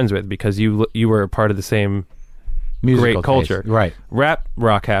you were friends with because you were a part of the same Musical great culture. taste. Right. Rap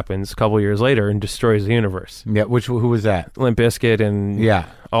rock happens a couple years later and destroys the universe. Yeah. Who was that? Limp Bizkit and Yeah.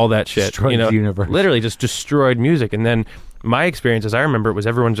 all that shit. Destroyed the universe. Literally just destroyed music. And then my experience, as I remember it, was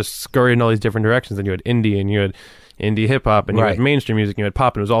everyone just scurried in all these different directions. And you had indie and you had indie hip hop and you Right. had mainstream music and you had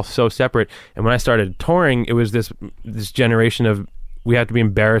pop, and it was all so separate. And when I started touring, it was this generation of we have to be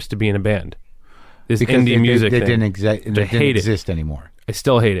embarrassed to be in a band. This Because indie music It thing. didn't hate it. exist anymore. I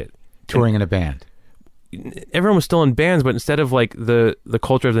still hate it. Touring in a band. Everyone was still in bands, but instead of like the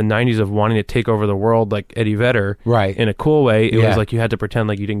culture of the 90s of wanting to take over the world like Eddie Vedder Right. in a cool way, it Yeah. was like you had to pretend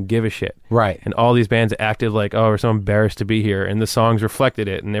like you didn't give a shit. Right. And all these bands acted like, oh, we're so embarrassed to be here, and the songs reflected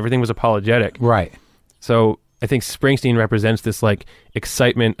it, and everything was apologetic. Right. So I think Springsteen represents this like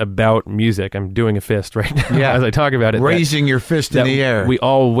excitement about music. I'm doing a fist right now Yeah. as I talk about it. Raising your fist in that the air. We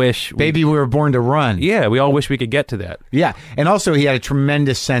all wish, Baby, we were born to run. yeah, we all wish we could get to that. Yeah, and also he had a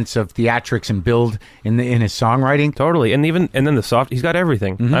tremendous sense of theatrics and build in his songwriting. Totally, and then the soft, he's got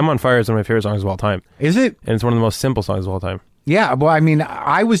everything. Mm-hmm. I'm on Fire is one of my favorite songs of all time, Is it? and it's one of the most simple songs of all time. Yeah. Well, I mean,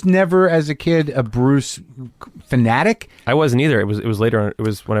 I was never as a kid a Bruce fanatic, I wasn't either. It was later. It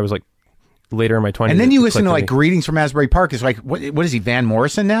was when I was like later in my 20s. and then you it listen to clicked like with me. Greetings from Asbury Park. It's like, what is he, Van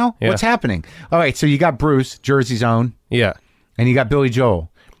Morrison now? Yeah. What's happening? All right, so you got Bruce, Jersey's own, Yeah, and you got Billy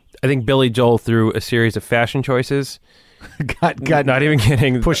Joel. I think Billy Joel, through a series of fashion choices, got not even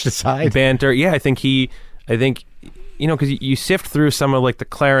getting pushed aside. banter. Yeah, I think because you sift through some of like the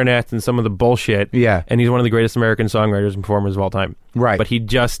clarinets and some of the bullshit. Yeah. And he's one of the greatest American songwriters and performers of all time. Right. But he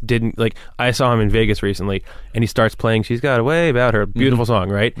just didn't, like, I saw him in Vegas recently and he starts playing She's Got a Way About Her, beautiful song,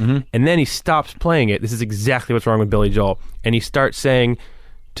 right? Mm-hmm. And then he stops playing it. This is exactly what's wrong with Billy Joel. And he starts saying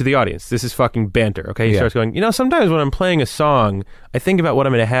to the audience, this is fucking banter, okay? He Yeah. starts going, sometimes when I'm playing a song, I think about what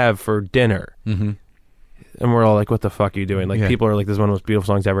I'm going to have for dinner. Mm-hmm. And we're all like, what the fuck are you doing? Like, Yeah. people are like, this is one of the most beautiful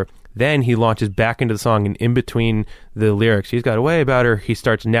songs ever. Then he launches back into the song, and in between the lyrics, She's Got a Way About Her, he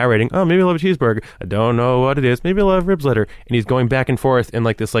starts narrating, oh, maybe I love a cheeseburger. I don't know what it is. Maybe I love ribs later. And he's going back and forth in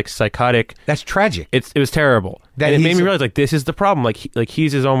like this like psychotic. That's tragic. It was terrible. That And it made he's- me realize like this is the problem. Like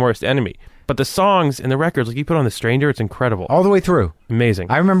he's his own worst enemy. But the songs and the records, like you put on The Stranger, it's incredible. All the way through. Amazing.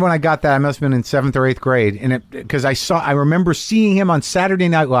 I remember when I got that, I must have been in 7th or 8th grade, and because I remember seeing him on Saturday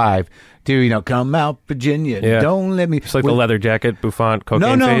Night Live do, Come Out Virginia, Yeah. Don't Let Me. It's like the leather jacket, bouffant,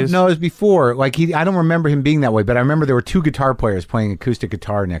 cocaine No, phase. it was before. Like I don't remember him being that way, but I remember there were two guitar players playing acoustic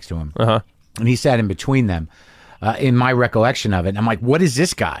guitar next to him, Uh-huh. and he sat in between them. In my recollection of it, and I'm like, what is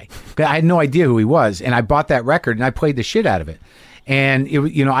this guy? 'Cause I had no idea who he was, and I bought that record and I played the shit out of it. And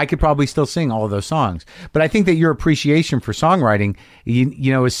I could probably still sing all of those songs. But I think that your appreciation for songwriting,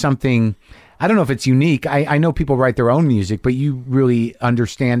 is something. I don't know if it's unique. I know people write their own music, but you really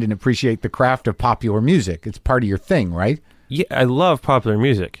understand and appreciate the craft of popular music. It's part of your thing, right? Yeah, I love popular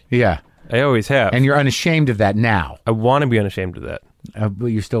music. Yeah. I always have. And you're unashamed of that now. I want to be unashamed of that. But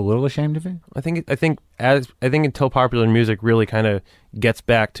you're still a little ashamed of it? I think until popular music really kind of gets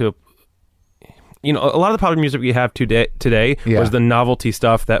back to a lot of the popular music we have today Yeah. was the novelty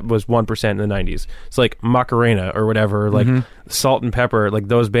stuff that was 1% in the 90s. It's like Macarena or whatever, like Salt and Pepper, like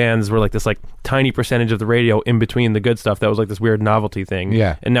those bands were like this like tiny percentage of the radio in between the good stuff that was like this weird novelty thing.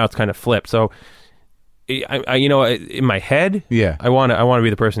 Yeah. And now it's kind of flipped. So I in my head, Yeah. I want to be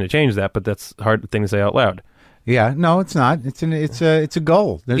the person to change that, but that's a hard thing to say out loud. Yeah. No, it's not. It's a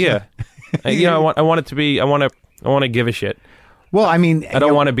goal. There's Yeah. I want it to be I want to give a shit. Well, I mean, I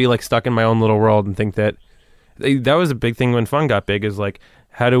don't want to be like stuck in my own little world and think that was a big thing when fun got big, is like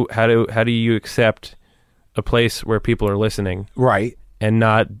how do you accept a place where people are listening, right, and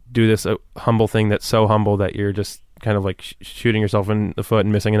not do this humble thing that's so humble that you're just kind of like shooting yourself in the foot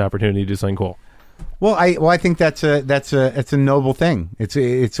and missing an opportunity to do something cool. Well, I think that's a noble thing.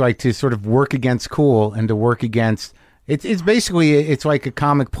 It's like to sort of work against cool and to work against. It's basically it's like a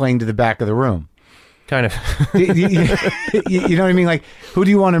comic playing to the back of the room. Kind of. you know what I mean? Like, who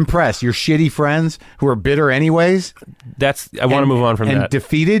do you want to impress? Your shitty friends who are bitter anyways? I want to move on from and that.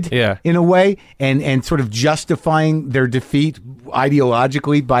 defeated, Yeah. in a way, and sort of justifying their defeat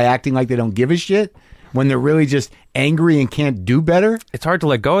ideologically by acting like they don't give a shit when they're really just angry and can't do better. It's hard to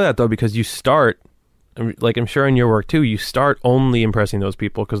let go of that though, because you start, like I'm sure in your work too, you start only impressing those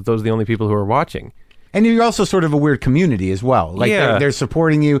people because those are the only people who are watching. And you're also sort of a weird community as well. Like Yeah. they're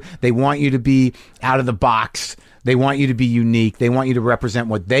supporting you. They want you to be out of the box. They want you to be unique. They want you to represent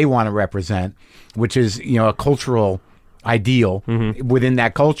what they want to represent, which is, a cultural ideal within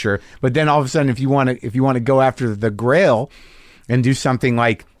that culture. But then all of a sudden, if you want to go after the grail and do something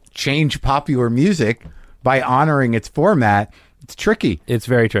like change popular music by honoring its format, It's tricky. It's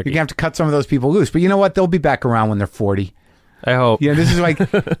very tricky. You're going to have to cut some of those people loose. But you know what? They'll be back around when they're 40. I hope. Yeah, this is like,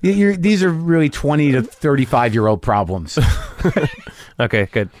 these are really 20 to 35-year-old problems. Okay,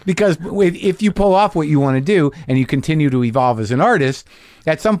 good. Because if you pull off what you want to do and you continue to evolve as an artist,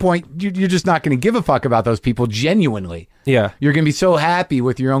 at some point, you're just not going to give a fuck about those people genuinely. Yeah. You're going to be so happy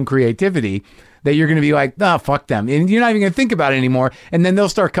with your own creativity that you're going to be like, nah, fuck them. And you're not even going to think about it anymore. And then they'll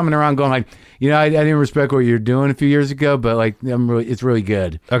start coming around going like, I didn't respect what you were doing a few years ago, but like, it's really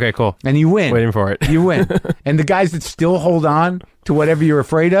good. Okay, cool. And you win. Waiting for it. You win. And the guys that still hold on to whatever you're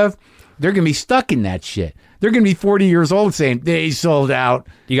afraid of, they're going to be stuck in that shit. They're going to be 40 years old saying, they sold out.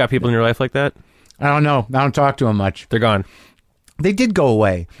 You got people in your life like that? I don't know. I don't talk to them much. They're gone. They did go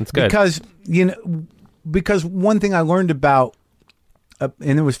away. That's good. Because one thing I learned about,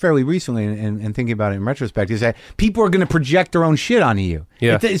 and it was fairly recently, and thinking about it in retrospect, is that people are going to project their own shit onto you.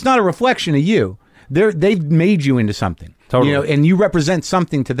 Yeah. It's not a reflection of you. They've made you into something. Totally. And you represent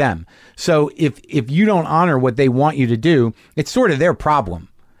something to them. So if you don't honor what they want you to do, it's sort of their problem.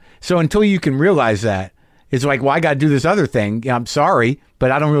 So until you can realize that, it's like, well, I got to do this other thing. I'm sorry, but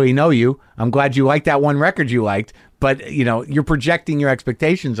I don't really know you. I'm glad you liked that one record you liked, but you're projecting your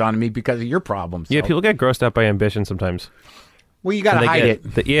expectations on me because of your problems. Yeah, So- people get grossed out by ambition sometimes. Well, you got to hide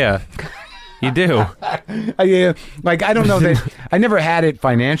it. Yeah, you do. Like, I don't know that I never had it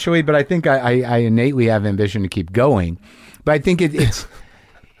financially, but I think I innately have ambition to keep going. But I think it's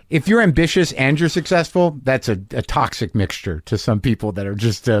if you're ambitious and you're successful, that's a toxic mixture to some people that are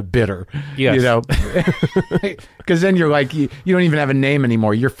just bitter. Yes. Because then you're like, you don't even have a name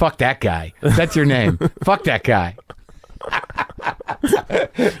anymore. You're fuck that guy. That's your name. Fuck that guy.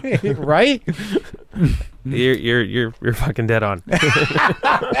 Right? You're fucking dead on.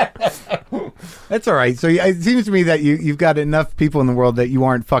 That's all right. So it seems to me that you've got enough people in the world that you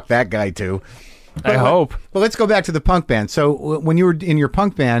aren't fuck that guy too. I hope. But let's go back to the punk band. So when you were in your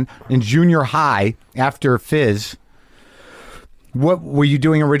punk band in junior high after Fizz, what were you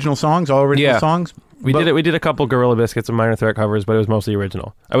doing? Original songs, all original songs? We did a couple Gorilla Biscuits and Minor Threat covers, but it was mostly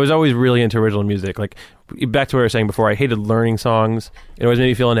original. I was always really into original music. Like, back to what I was saying before, I hated learning songs. It always made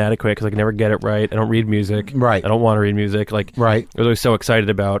me feel inadequate because I could never get it right. I don't read music. Right. I don't want to read music. Like, right. I was always so excited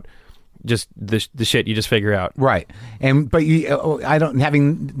about just the shit you just figure out. Right. But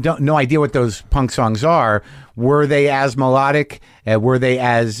no idea what those punk songs are. Were they as melodic? Were they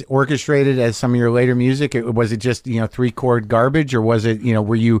as orchestrated as some of your later music? Was it just 3-chord garbage, or was it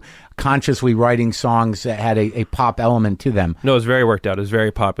were you consciously writing songs that had a pop element to them? No, it was very worked out. It was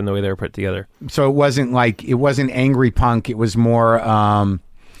very pop in the way they were put together. So it wasn't angry punk. It was more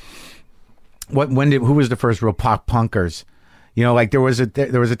who was the first real pop punkers? Like there was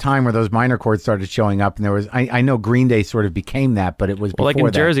a time where those minor chords started showing up, and there was I know Green Day sort of became that, but it was before like in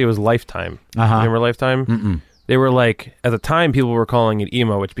that. Jersey, it was Lifetime. Remember Lifetime? Mm-mm. They were like, at the time, people were calling it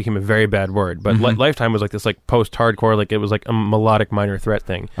emo, which became a very bad word. But Lifetime was like this like post-hardcore, like it was like a melodic Minor Threat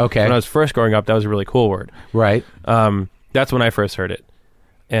thing. Okay. When I was first growing up, that was a really cool word. Right. That's when I first heard it.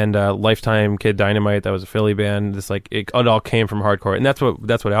 And Lifetime, Kid Dynamite, that was a Philly band. This like it all came from hardcore, and that's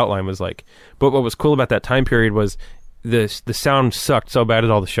what Outline was like. But what was cool about that time period was the sound sucked so bad at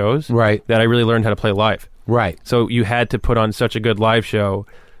all the shows, right, that I really learned how to play live. Right. So you had to put on such a good live show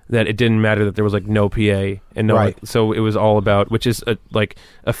that it didn't matter that there was like no PA and no. Right. So it was all about, which is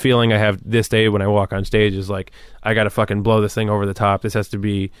a feeling I have this day when I walk on stage, is like I got to fucking blow this thing over the top. This has to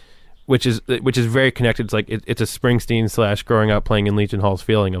be, which is very connected. It's like it's a Springsteen / growing up playing in Legion Hall's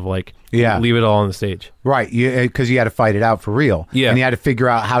feeling of like, leave it all on the stage. Right. Because you had to fight it out for real. Yeah. And you had to figure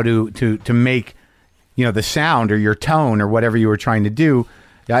out how to make, the sound or your tone or whatever you were trying to do.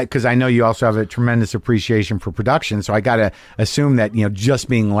 Because I know you also have a tremendous appreciation for production. So I got to assume that, just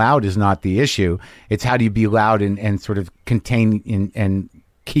being loud is not the issue. It's how do you be loud and sort of contain and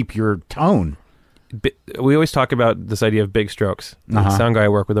keep your tone. We always talk about this idea of big strokes. The sound guy I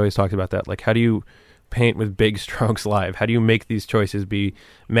work with always talks about that. Like, how do you paint with big strokes live? How do you make these choices be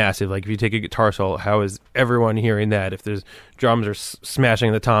massive? Like, if you take a guitar solo, how is everyone hearing that? If there's drums are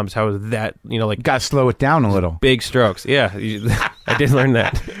smashing the toms, how is that? Got to slow it down a little. Big strokes. Yeah, I did learn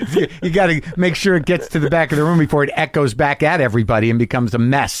that. You got to make sure it gets to the back of the room before it echoes back at everybody and becomes a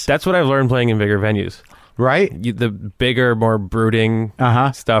mess. That's what I've learned playing in bigger venues. Right? The bigger, more brooding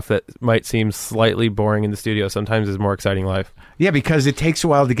stuff that might seem slightly boring in the studio sometimes is more exciting live. Yeah, because it takes a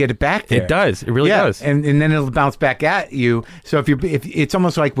while to get it back there. It does. It really does. And then it'll bounce back at you. So if it's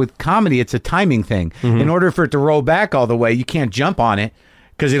almost like with comedy, it's a timing thing. In order for it to roll back all the way, you can't jump on it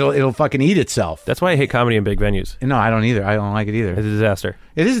because it'll fucking eat itself. That's why I hate comedy in big venues. No, I don't either. I don't like it either. It's a disaster.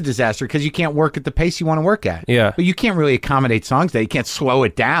 It is a disaster because you can't work at the pace you want to work at. Yeah. But you can't really accommodate songs that you can't slow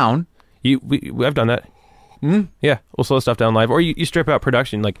it down. I've done that. Yeah, we'll slow stuff down live, or you strip out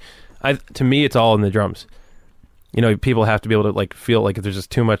production. Like, to me, it's all in the drums. You know, people have to be able to like feel like if there's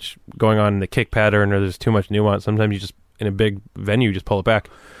just too much going on in the kick pattern or there's too much nuance. Sometimes you just in a big venue, you just pull it back.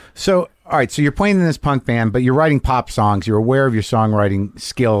 So, all right, so you're playing in this punk band, but you're writing pop songs. You're aware of your songwriting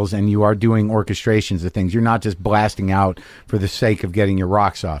skills, and you are doing orchestrations of things. You're not just blasting out for the sake of getting your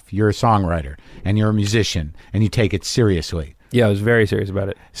rocks off. You're a songwriter, and you're a musician, and you take it seriously. Yeah, I was very serious about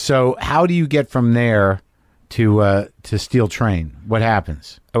it. So how do you get from there to Steel Train? What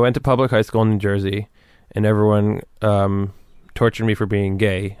happens? I went to public high school in New Jersey, and everyone tortured me for being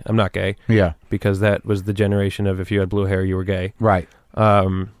gay. I'm not gay. Yeah. Because that was the generation of if you had blue hair, you were gay. Right. I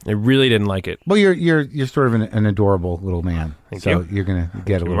really didn't like it. Well, you're sort of an adorable little man. Thank so you. You're going to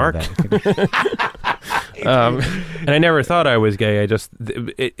get a little Marc. of that. And I never thought I was gay. I just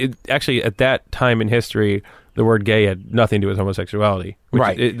it actually at that time in history, the word gay had nothing to do with homosexuality. Which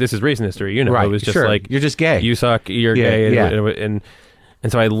Right. This is recent history. You know, Right. It was just Sure. like You're just gay. You suck. You're Yeah, gay. yeah.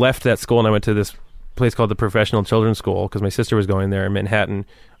 And so I left that school and I went to this place called the Professional Children's School because my sister was going there in Manhattan,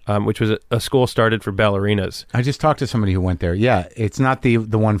 which was a school started for ballerinas. I just talked to somebody who went there. Yeah, it's not the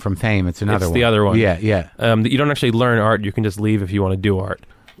one from Fame. It's another one. It's the other one. Yeah, yeah. You don't actually learn art. You can just leave if you want to do art.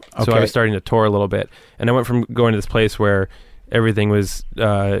 So Okay. I was starting to tour a little bit. And I went from going to this place where everything was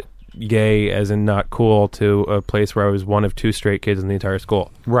gay as in not cool to a place where I was one of two straight kids in the entire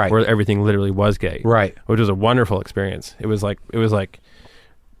school. Right. Where everything literally was gay. Right. Which was a wonderful experience. It was like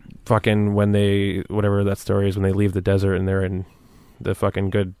fucking when they, whatever that story is, when they leave the desert and they're in the fucking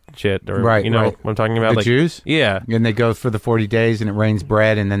good shit, or Right, you know right. what I'm talking about? The Jews? Yeah. And they go for the 40 days and it rains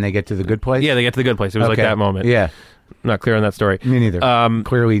bread and then they get to the good place? Yeah, they get to the good place. It was like Okay. that moment. Yeah. I'm not clear on that story. Me neither.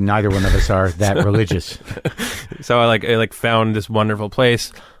 Clearly, neither one of us are that religious. So I found this wonderful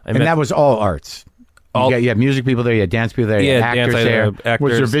place. And that was all arts. You had music people there, you had dance people there, you had actors there. actors.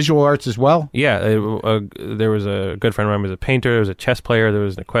 Was there visual arts as well? Yeah, there was a good friend of mine who was a painter, there was a chess player, there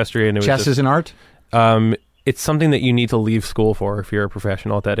was an equestrian. It was Chess is an art? It's something that you need to leave school for if you're a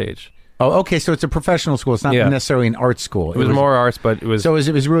professional at that age. Oh, okay, so it's a professional school. It's not necessarily an art school. It was more arts, but it was... So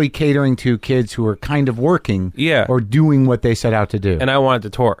it was really catering to kids who were kind of working Yeah. or doing what they set out to do. And I wanted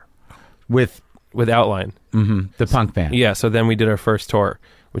to tour. With Outline. the punk band. Yeah, so then we did our first tour,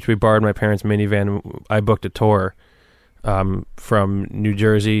 which we borrowed my parents' minivan. I booked a tour from New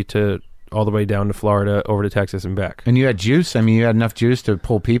Jersey to all the way down to Florida, over to Texas and back. And you had juice? I mean, you had enough juice to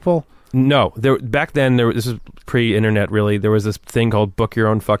pull people? No, back then, this is pre-internet really, there was this thing called Book Your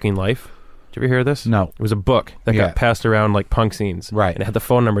Own Fucking Life. Did you ever hear this? No. It was a book that got passed around like punk scenes. Right. And it had the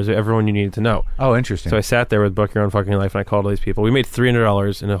phone numbers of everyone you needed to know. Oh, interesting. So I sat there with Book Your Own Fucking Life and I called all these people. We made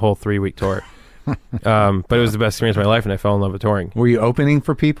 $300 in a whole 3-week tour. But it was the best experience of my life and I fell in love with touring. Were you opening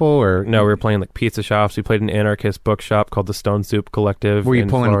for people or? No, we were playing like pizza shops. We played an anarchist bookshop called the Stone Soup Collective. Were you in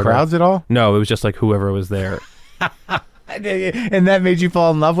pulling Florida. crowds at all? No, it was just like whoever was there. And that made you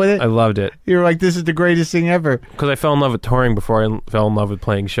fall in love with it? I loved it. You were like, this is the greatest thing ever. Because I fell in love with touring before I fell in love with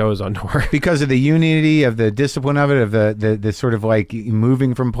playing shows on tour. Because of the unity, of the discipline of it, of the sort of like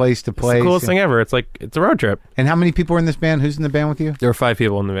moving from place to place. It's the coolest thing ever. It's like, it's a road trip. And how many people are in this band? Who's in the band with you? There were 5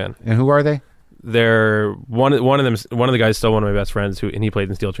 people in the van. And who are they? They're one of the guys is still one of my best friends and he played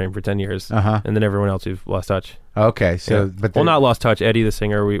in Steel Train for 10 years. Uh-huh. And then everyone else we've lost touch. Okay, so Yeah. but well, not lost touch. Eddie the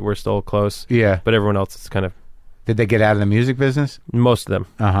singer, we're still close. Yeah. But everyone else is kind of, Did they get out of the music business? most of them.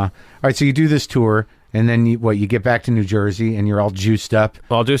 Uh-huh. All right, so you do this tour and then you get back to New Jersey and you're all juiced up.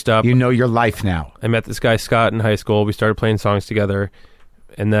 All juiced up. You know your life now. I met this guy Scott in high school. We started playing songs together,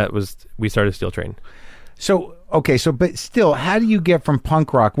 and we started Steel Train. So okay, but still, how do you get from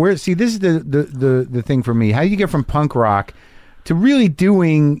punk rock? This is the thing for me. How do you get from punk rock to really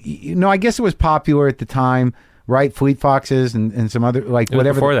doing? I guess it was popular at the time, right? Fleet Foxes and some other like It was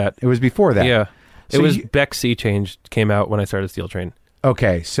whatever. before that. It was before that. Yeah. So It was Beck Sea Change came out when I started Steel Train.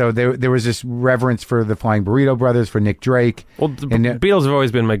 Okay, so there was this reverence for the Flying Burrito Brothers, for Nick Drake. Well, the Beatles have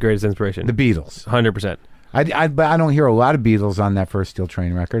always been my greatest inspiration. The Beatles. 100%. But I don't hear a lot of Beatles on that first Steel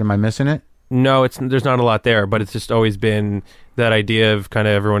Train record. Am I missing it? No, there's not a lot there, but it's just always been that idea of kind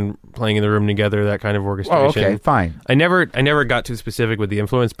of everyone playing in the room together, that kind of orchestration. Oh, okay, fine. I never got too specific with the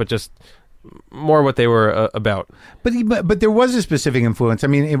influence, but just more what they were about. But there was a specific influence. I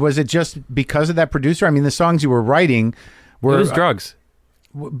mean, was it just because of that producer? I mean, the songs you were writing were... It was drugs.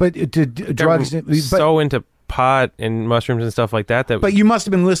 But drugs... So into pot and mushrooms and stuff like that. But you must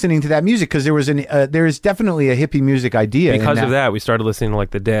have been listening to that music because there is definitely a hippie music idea. Because of that, we started listening to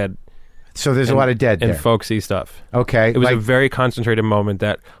like the Dead. So there's a lot of Dead and there. folksy stuff. Okay. It was a very concentrated moment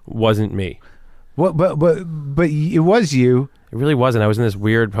that wasn't me. Well, but it was you. It really wasn't. I was in this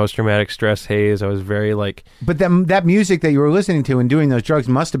weird post-traumatic stress haze. I was very like... But that music that you were listening to and doing those drugs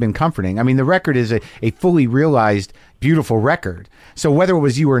must have been comforting. I mean, the record is a fully realized, beautiful record. So whether it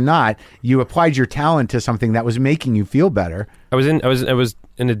was you or not, you applied your talent to something that was making you feel better. I was in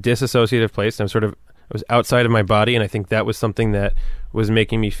a disassociative place. And I was outside of my body, and I think that was something that was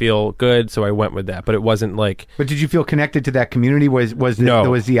making me feel good. So I went with that. But it wasn't like... But did you feel connected to that community? Was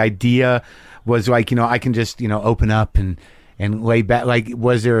the idea was like, I can just open up and lay back? Like,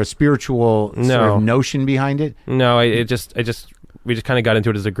 was there a spiritual sort of notion behind it? No, we just kind of got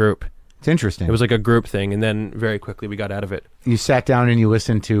into it as a group. It's interesting. It was like a group thing, and then very quickly we got out of it. You sat down and you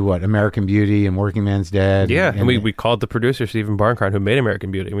listened to what, American Beauty and Working Man's Dead? Yeah, and we called the producer, Stephen Barncron, who made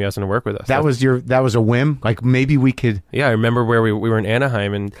American Beauty, and we asked him to work with us. That was a whim? Like, maybe we could... Yeah, I remember where we were in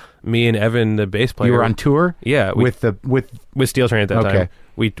Anaheim, and me and Evan, the bass player... You were on tour? Yeah. With Steel Train at that time.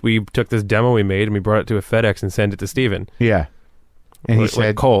 We took this demo we made, and we brought it to a FedEx and sent it to Stephen. Yeah. And he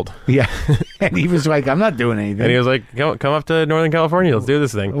said, cold. Yeah. And he was like, I'm not doing anything. And he was like, come up to Northern California. Let's do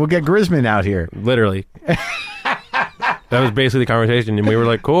this thing. We'll get Grisman out here. Literally. That was basically the conversation. And we were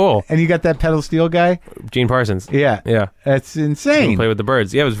like, cool. And you got that pedal steel guy? Gene Parsons. Yeah. Yeah. That's insane. Play with the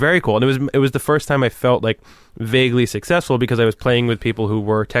birds. Yeah, it was very cool. And it was the first time I felt like vaguely successful because I was playing with people who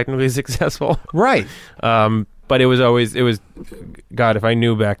were technically successful. Right. But it was God, if I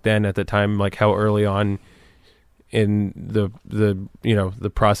knew back then at the time, like how early on in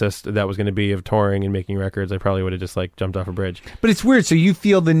the process that was going to be of touring and making records, I probably would have just like jumped off a bridge. But it's weird. So you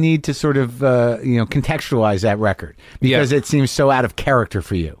feel the need to sort of contextualize that record because it seems so out of character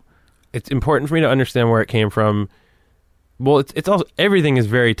for you. It's important for me to understand where it came from. Well, it's also, everything is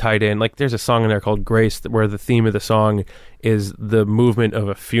very tied in. Like there's a song in there called Grace where the theme of the song is the movement of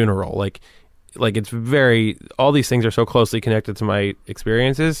a funeral. Like it's very, all these things are so closely connected to my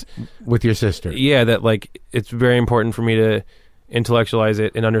experiences with your sister. Yeah, that like it's very important for me to intellectualize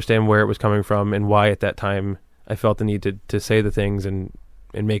it and understand where it was coming from and why at that time I felt the need to say the things and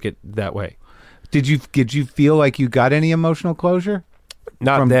make it that way. Did you feel like you got any emotional closure?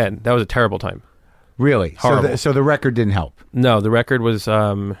 Not then. That was a terrible time. Really? Horrible. So the record didn't help. No, the record was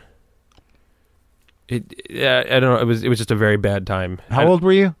I don't know. It was just a very bad time. How old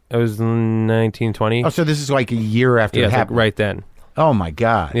were you? I was 19, 20. Oh, so this is like a year after it happened. Like right then. Oh my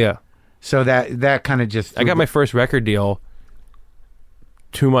God. Yeah. So that kind of just... I got my first record deal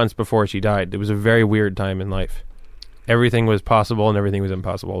 2 months before she died. It was a very weird time in life. Everything was possible and everything was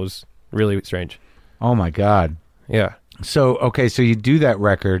impossible. It was really strange. Oh my God. Yeah. So, okay, so you do that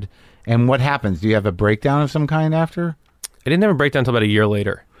record, and what happens? Do you have a breakdown of some kind after? I didn't have a breakdown until about a year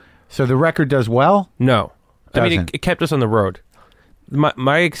later. So the record does well? No. I mean, it kept us on the road.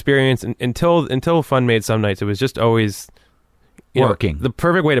 My experience, until Fun made Some Nights, it was just always... working. The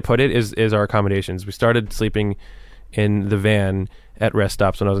perfect way to put it is our accommodations. We started sleeping in the van at rest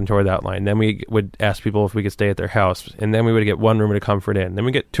stops when I was on tour with Outline. Then we would ask people if we could stay at their house. And then we would get one room at a Comfort Inn. Then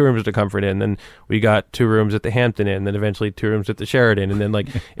we get 2 rooms at a Comfort Inn. Then we got 2 rooms at the Hampton Inn. Then eventually 2 rooms at the Sheraton. And then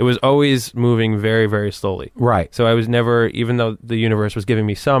it was always moving very, very slowly. Right. So I was never, even though the universe was giving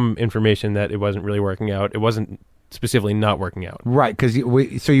me some information that it wasn't really working out, it wasn't specifically not working out. Right. Because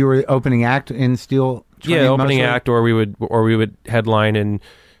so you were opening act in Steel Train? Yeah, opening act, or we would headline and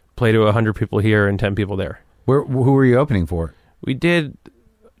play to 100 people here and 10 people there. Who were you opening for? We did.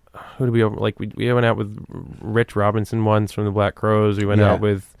 Who did we open? Like we went out with Rich Robinson once from the Black Crows. We went out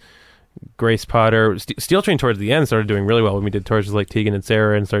with Grace Potter. Steel Train towards the end started doing really well when we did tours with like Tegan and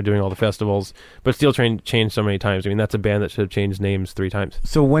Sara and started doing all the festivals. But Steel Train changed so many times. I mean, that's a band that should have changed names 3 times.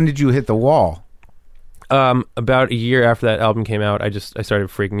 So when did you hit the wall? About a year after that album came out, I started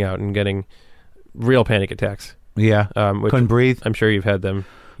freaking out and getting real panic attacks. Yeah. Couldn't breathe. I'm sure you've had them.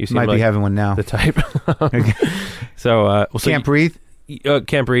 You seem might be having one now. The type. So can't breathe.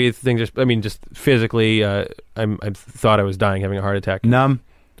 Can't breathe. Things just physically. I thought I was dying, having a heart attack. Numb.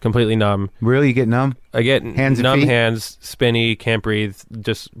 Completely numb. Really, you get numb? I get hands numb and feet? Hands, spinny, can't breathe.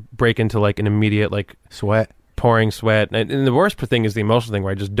 Just break into like an immediate sweat. Pouring sweat. And the worst thing is the emotional thing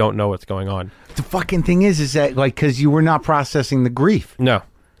where I just don't know what's going on. The fucking thing is that because you were not processing the grief. No.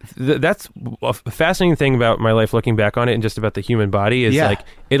 That's a fascinating thing about my life looking back on it and just about the human body is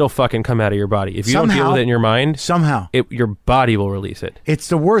it'll fucking come out of your body. If you don't deal with it in your mind, your body will release it. It's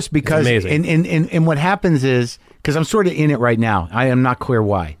the worst because and what happens is, because I'm sort of in it right now, I am not clear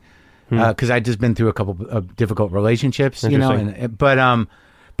why, because I've just been through a couple of difficult relationships,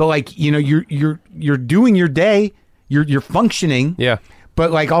 but like, you're doing your day, you're functioning. Yeah.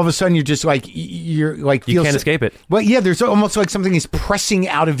 But like all of a sudden you're just like you're like You can't escape it. Well, yeah, there's almost like something is pressing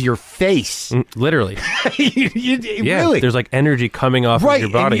out of your face. Literally. Yeah, really. there's like energy coming off of your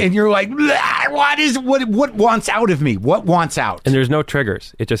body. And you're like, what wants out of me? What wants out? And there's no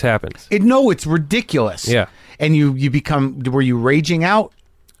triggers. It just happens. It's ridiculous. Yeah. And you become, were you raging out?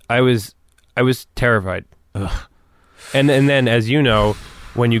 I was terrified. Ugh. And then, as you know,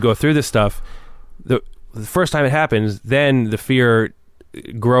 when you go through this stuff, the first time it happens, then the fear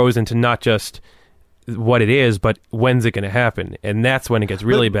grows into not just what it is, but when's it going to happen, and that's when it gets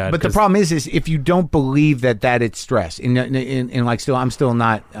really bad. But the problem is if you don't believe that it's stress, and like still, I'm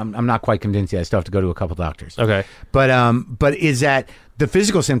not quite convinced yet. I still have to go to a couple doctors. Okay, but is that the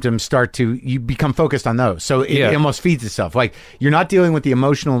physical symptoms you become focused on those, so it almost feeds itself. Like you're not dealing with the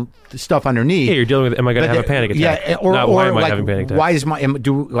emotional stuff underneath. Yeah, you're dealing with am I going to have a panic attack? Yeah, or why am I like, having a panic attack?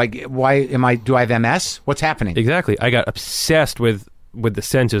 Do I have MS? What's happening? Exactly. I got obsessed with the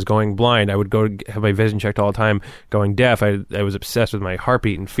senses, going blind. I would go have my vision checked all the time, going deaf. I was obsessed with my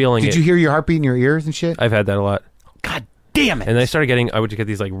heartbeat and feeling it. Did you hear your heartbeat in your ears and shit? I've had that a lot. God damn it. And I would get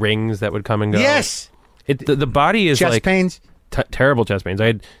these like rings that would come and go. Yes. The body is chest like pains. Terrible chest pains. I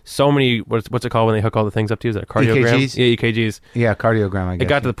had so many, what's it called when they hook all the things up to? Is that a cardiogram? EKGs? Yeah, EKGs. Yeah, cardiogram, I guess. It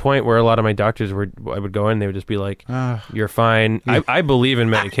got to the point where a lot of my doctors I would go in, they would just be like, you're fine. Yeah. I believe in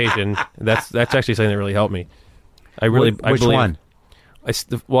medication. That's actually something that really helped me. Which believe, one?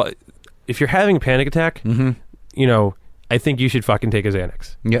 Well, if you're having a panic attack, I think you should fucking take a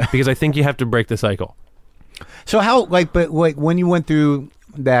Xanax. Yeah. Because I think you have to break the cycle. So how, when you went through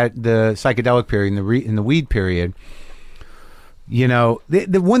the psychedelic period and the weed period,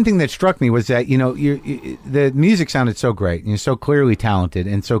 the one thing that struck me was that, the music sounded so great and you're so clearly talented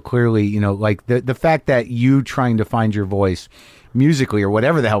and so clearly, like the fact that you trying to find your voice musically or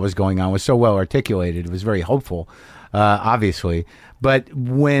whatever the hell was going on was so well articulated. It was very hopeful, obviously. But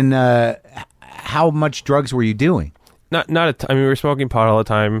how much drugs were you doing? Not we were smoking pot all the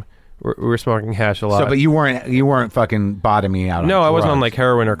time. We were smoking hash a lot. So, but you weren't fucking bottoming out. No, on I wasn't drugs. on like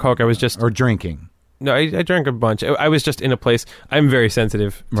heroin or coke. I was just or drinking. No, I drank a bunch. I was just in a place. I'm very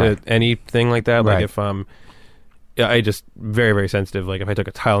sensitive to anything like that. Like right. if I just very, very sensitive. Like if I took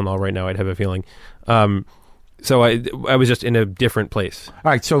a Tylenol right now, I'd have a feeling. So I was just in a different place.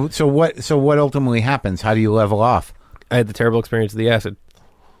 All right. So what ultimately happens? How do you level off? I had the terrible experience of the acid.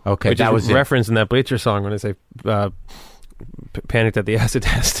 Okay, which that was was referenced in that Bleachers song when I say panicked at the acid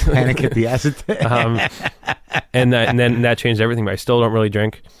test. Panic at the acid test. And then that changed everything. But I still don't really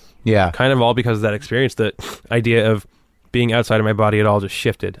drink. Yeah, kind of all because of that experience. The idea of being outside of my body, it all just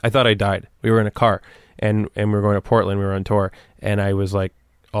shifted. I thought I died. We were in a car and we were going to Portland. We were on tour, and I was like,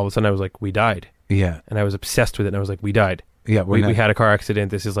 all of a sudden, I was like, we died. Yeah, and I was obsessed with it. And I was like, we died. Yeah, we had a car accident.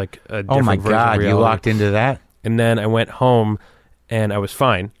 This is like a different oh my version god, of reality. you locked into that. And then I went home, and I was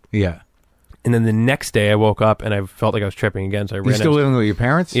fine. Yeah. And then the next day, I woke up and I felt like I was tripping again. So I ran. You still living with your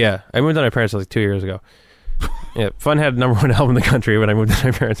parents? Yeah, I moved to my parents like 2 years ago. Yeah, Fun had #1 album in the country when I moved to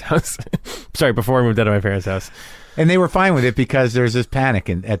my parents' house. Sorry, before I moved out of my parents' house. And they were fine with it because there's this panic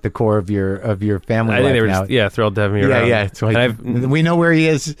at the core of your family. I think they were now. just thrilled to have me around. Yeah. It's like, we know where he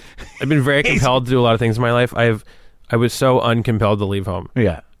is. I've been very compelled to do a lot of things in my life. I was so uncompelled to leave home.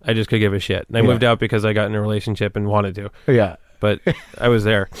 Yeah, I just could give a shit. And I moved out because I got in a relationship and wanted to. Yeah. But I was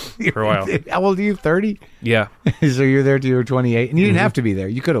there for a while. How old are you? 30? Yeah. So you're there till you were 28. And you didn't have to be there.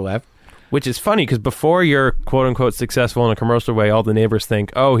 You could have left. Which is funny because before you're quote-unquote successful in a commercial way, all the neighbors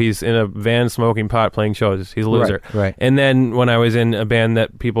think, oh, he's in a van smoking pot playing shows. He's a loser. Right. And then when I was in a band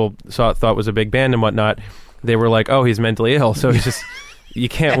that people thought was a big band and whatnot, they were like, oh, he's mentally ill. So it's just, you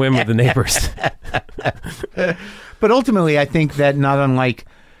can't win with the neighbors. But ultimately, I think that not unlike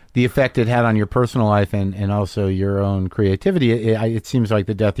the effect it had on your personal life and also your own creativity, it seems like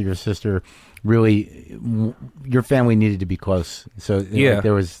the death of your sister really, your family needed to be close. So like,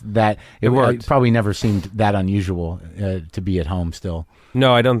 there was that. It probably never seemed that unusual to be at home still.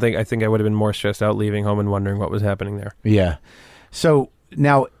 No, I don't think. I think I would have been more stressed out leaving home and wondering what was happening there. Yeah. So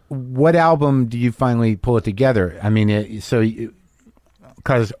now, what album do you finally pull it together? I mean,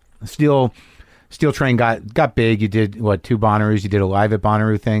 because Steel Train got big. You did, 2 Bonnaroos? You did a live at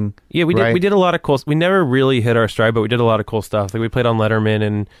Bonnaroo thing? Yeah, we did. We did a lot of cool. We never really hit our stride, but we did a lot of cool stuff. Like we played on Letterman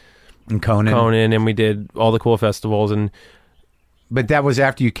and Conan, and we did all the cool festivals. But that was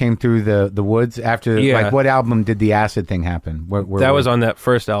after you came through the woods. After, like, what album did the acid thing happen? That was on that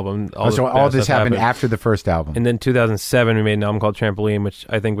first album. So all this happened after the first album. And then 2007, we made an album called Trampoline, which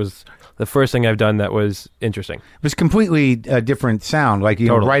I think was the first thing I've done that was interesting. It was completely a different sound. Like,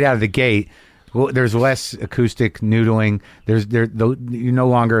 know, right out of the gate. Well, there's less acoustic noodling. You're no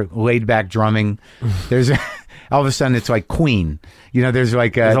longer laid back drumming. There's, all of a sudden it's like Queen. You know, there's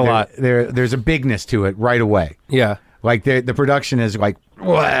like There's a lot. There's a bigness to it right away. Yeah. Like the production is like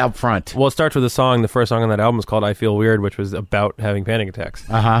up front. Well, it starts with a song. The first song on that album is called "I Feel Weird," which was about having panic attacks.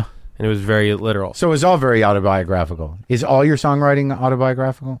 And it was very literal. So it's all very autobiographical. Is all your songwriting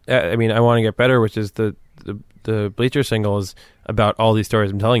autobiographical? I mean, "I Want to Get Better," which is the Bleachers single, is about all these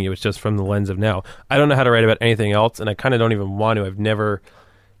stories I'm telling you. It's just from the lens of now. I don't know how to write about anything else, and I kind of don't even want to.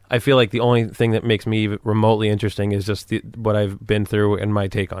 I feel like the only thing that makes me remotely interesting is just what I've been through and my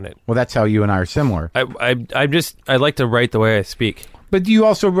take on it. Well, that's how you and I are similar. I like to write the way I speak. But you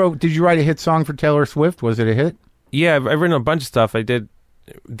also did you write a hit song for Taylor Swift? Was it a hit? Yeah, I've written a bunch of stuff. I did.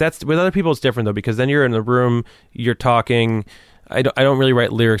 That's with other people. It's different though, because then you're in the room, you're talking. I don't really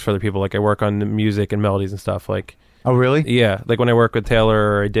write lyrics for other people. Like I work on the music and melodies and stuff. Like, oh really? Yeah, like when I work with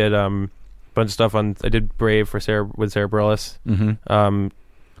Taylor, or I did a bunch of stuff on. I did Brave for Sara with Sara Bareilles.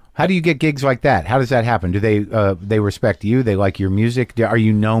 How do you get gigs like that? How does that happen? Do they respect you? They like your music? Are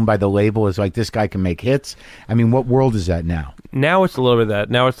you known by the label as like, this guy can make hits? I mean, what world is that now? Now it's a little bit of that.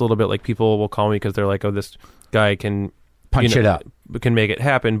 Now it's a little bit like people will call me because they're like, oh, this guy can punch it up, can make it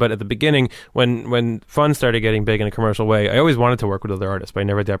happen. But at the beginning, when fun started getting big in a commercial way, I always wanted to work with other artists, but I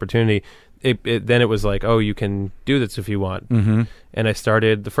never had the opportunity. Then it was like, oh, you can do this if you want. And I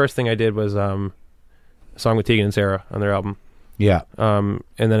started. The first thing I did was a song with Tegan and Sara on their album. Yeah. And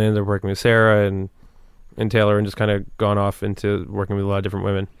then I ended up working with Sara and Taylor, and just kind of gone off into working with a lot of different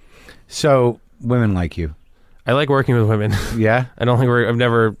women. So women like you? I like working with women. Yeah? I've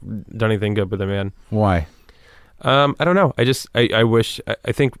never done anything good with a man. Why? I don't know. I wish,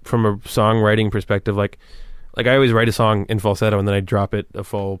 I think from a songwriting perspective, like I always write a song in falsetto and then I drop it a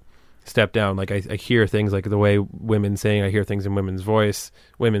full step down. Like I hear things like the way women sing. I hear things in women's voices.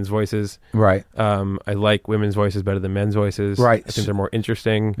 Right. I like women's voices better than men's voices. Right. I think they're more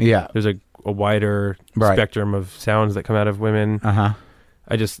interesting. Yeah. There's a wider spectrum of sounds that come out of women.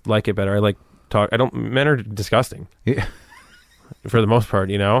 I just like it better. I like talk. Men are disgusting. Yeah. For the most part,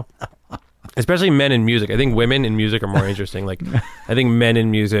 you know? Especially men in music. I think women in music are more interesting. Like, I think men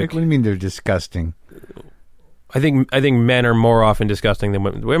in music. What do you mean they're disgusting? I think men are more often disgusting than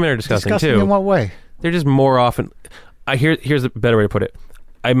women. Women are disgusting too. In what way? They're just more often. Here's a better way to put it.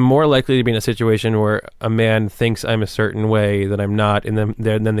 I'm more likely to be in a situation where a man thinks I'm a certain way that I'm not, and then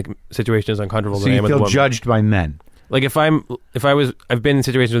the situation is uncomfortable. So you feel judged by men. Like I've been in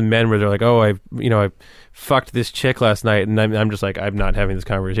situations with men where they're like, oh, I fucked this chick last night, and I'm just like, I'm not having this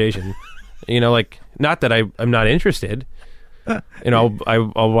conversation. Like, not that I'm not interested.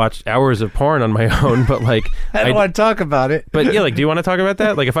 I'll watch hours of porn on my own, but like I don't want to talk about it. But yeah, like, do you want to talk about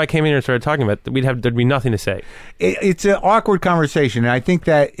that? Like, if I came in here and started talking about it, there'd be nothing to say. It's an awkward conversation, and I think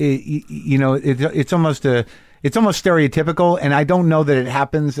that it's almost stereotypical, and I don't know that it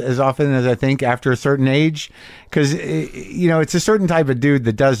happens as often as I think after a certain age, because it's a certain type of dude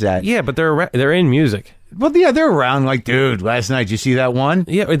that does that. Yeah, but they're in music. Well, yeah, they're around like, dude, last night, did you see that one?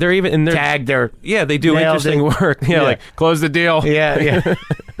 Yeah, they're even in their tagged. They do interesting work. Yeah, like, close the deal. Yeah.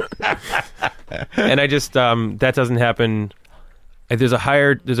 And I just that doesn't happen. There's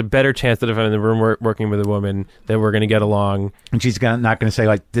a better chance that if I'm in the room working with a woman, that we're going to get along. And she's not going to say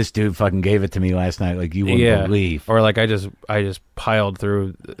like, this dude fucking gave it to me last night, like you wouldn't believe. Or like, I just piled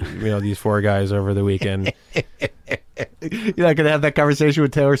through these 4 guys over the weekend. You're not going to have that conversation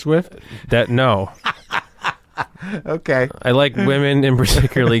with Taylor Swift? No. Okay. I like women, and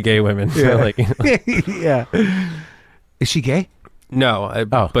particularly gay women. Yeah. Yeah. Is she gay? No,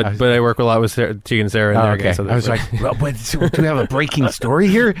 but I work a lot with Tegan and Sara. And okay. So I was like, well, do we have a breaking story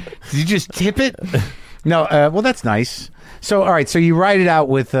here? Did you just tip it? No. Well, that's nice. So, all right. So you ride it out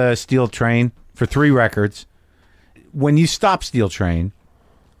with Steel Train for 3 records. When you stopped the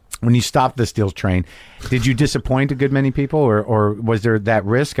Steel Train, did you disappoint a good many people, or was there that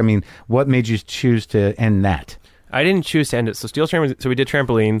risk? I mean, what made you choose to end that? I didn't choose to end it. So Steel Train so we did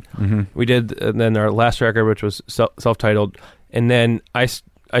Trampoline. Mm-hmm. We did, and then our last record, which was self-titled. And then I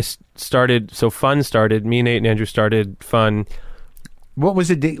started, so Fun started, me, Nate, and Andrew started Fun. What was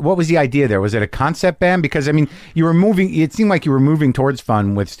the idea there? Was it a concept band? Because, I mean, it seemed like you were moving towards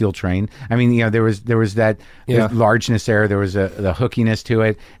Fun with Steel Train. I mean, there was that largeness there. There was the hookiness to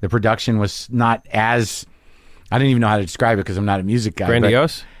it. The production was not as, I don't even know how to describe it because I'm not a music guy.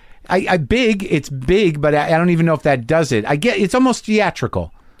 Grandiose? It's big, but I don't even know if that does it. it's almost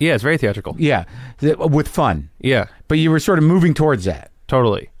theatrical. Yeah, it's very theatrical. Yeah, with fun. Yeah. But you were sort of moving towards that.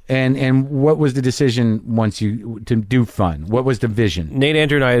 Totally. And what was the decision to do Fun? What was the vision? Nate,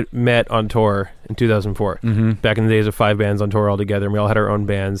 Andrew, and I met on tour in 2004. Mm-hmm. Back in the days of 5 bands on tour all together, and we all had our own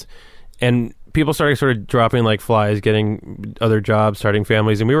bands. And people started sort of dropping like flies, getting other jobs, starting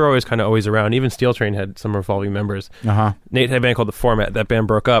families, and we were always always around. Even Steel Train had some revolving members. Nate had a band called The Format. That band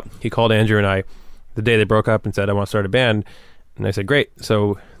broke up. He called Andrew and I the day they broke up and said, I want to start a band. And I said, great.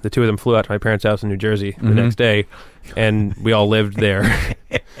 So the two of them flew out to my parents' house in New Jersey the next day, and we all lived there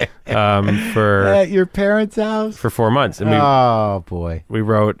At your parents' house? for 4 months. And we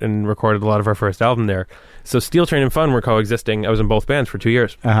wrote and recorded a lot of our first album there. So Steel Train and Fun were coexisting. I was in both bands for 2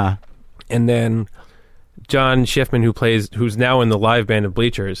 years. And then John Schiffman, who's now in the live band of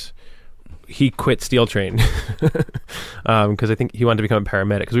Bleachers, he quit Steel Train because I think he wanted to become a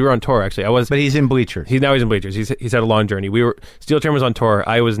paramedic. Because we were on tour, actually. But he's in Bleachers. He's in Bleachers. He's had a long journey. Steel Train was on tour.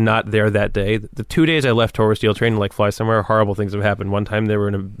 I was not there that day. The 2 days I left tour with Steel Train to like fly somewhere, horrible things have happened. One time they were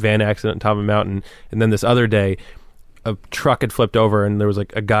in a van accident on top of a mountain, and then this other day, a truck had flipped over, and there was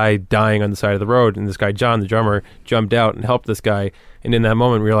like a guy dying on the side of the road, and this guy John, the drummer, jumped out and helped this guy. And in that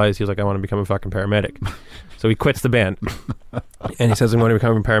moment, realized he was like, I want to become a fucking paramedic. So he quits the band, and he says, I'm going to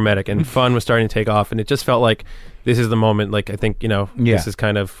become a paramedic. And Fun was starting to take off, and it just felt like this is the moment. Like, I think, this is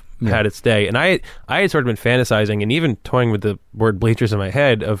kind of had its day. And I had sort of been fantasizing and even toying with the word Bleachers in my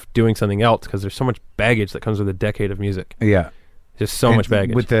head of doing something else, because there's so much baggage that comes with a decade of music. Yeah. Just so much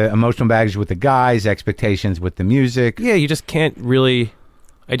baggage. With the emotional baggage with the guys, expectations with the music. Yeah, you just can't really...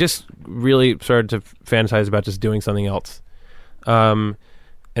 I just really started to fantasize about just doing something else. And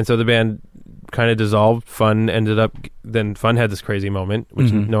so the band kind of dissolved. Fun ended up... Then Fun had this crazy moment,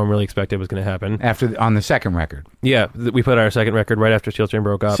 which no one really expected was going to happen. On the second record. Yeah, we put out our second record right after Steel Train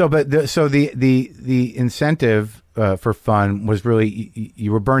broke up. So, but the incentive for Fun was really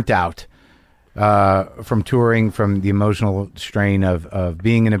you were burnt out from touring, from the emotional strain of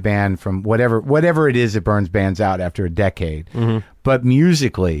being in a band, from whatever it is that burns bands out after a decade. But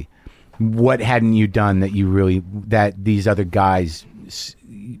musically, what hadn't you done that these other guys?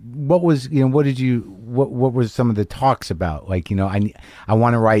 What was what was some of the talks about? Like, I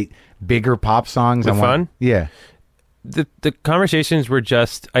want to write bigger pop songs. Fun? Yeah. The conversations were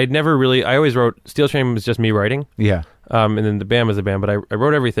just, I always wrote, Steel Train was just me writing. Yeah. And then the band was the band, but I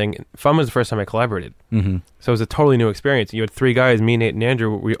wrote everything. Fun was the first time I collaborated. So it was a totally new experience. You had three guys, me, Nate, and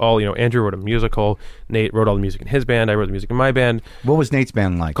Andrew. We all, Andrew wrote a musical. Nate wrote all the music in his band. I wrote the music in my band. What was Nate's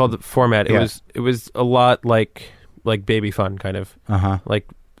band like? Called The Format. It was a lot like Baby Fun, kind of.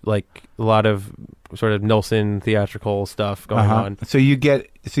 Like a lot of sort of Nilsson theatrical stuff going on. So you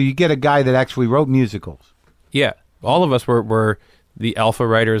get a guy that actually wrote musicals. Yeah. All of us were the alpha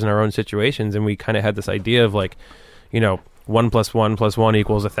writers in our own situations, and we kind of had this idea of 1 + 1 + 1 =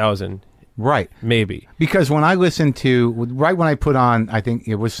 1,000. Right. Maybe. Because when I listened to, right when I put on, I think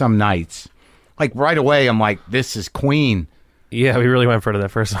it was Some Nights, like right away I'm like, this is Queen. Yeah, we really went for it on that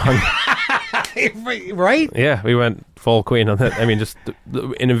first song. Right? Yeah, we went full Queen on that. I mean, just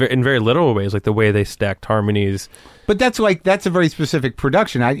in very literal ways, like the way they stacked harmonies. But that's a very specific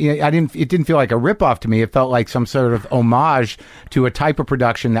production. It didn't feel like a ripoff to me. It felt like some sort of homage to a type of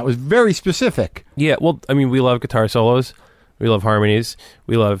production that was very specific. Yeah, well, I mean, we love guitar solos, we love harmonies,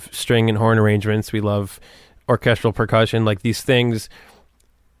 we love string and horn arrangements, we love orchestral percussion, like these things.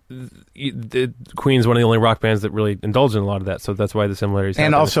 Queen's one of the only rock bands that really indulge in a lot of that, so that's why the similarities.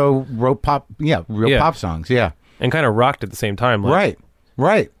 And also wrote pop, pop songs, and kind of rocked at the same time. Right.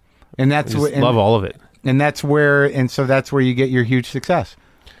 And that's love all of it. And that's where you get your huge success.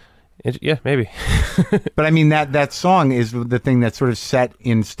 Yeah, maybe. But I mean, that song is the thing that sort of set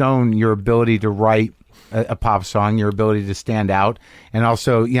in stone your ability to write a pop song, your ability to stand out, and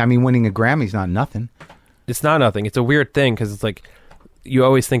also, winning a Grammy's not nothing. It's not nothing. It's a weird thing because it's like, you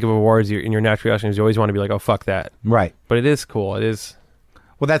always think of awards in your natural reactions. You always want to be like, oh, fuck that. Right. But it is cool. It is.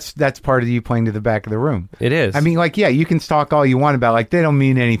 Well, that's part of you playing to the back of the room. It is. I mean, you can talk all you want about, they don't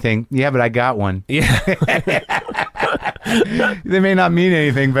mean anything. Yeah, but I got one. Yeah. They may not mean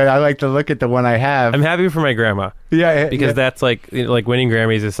anything, but I like to look at the one I have. I'm happy for my grandma. Yeah. Because that's like winning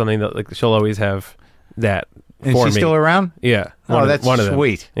Grammys is something that she'll always have that and for me. And she's still around? Yeah. That's one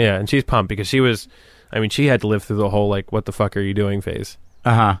sweet. Of them. Yeah, and she's pumped because she had to live through the whole what the fuck are you doing phase.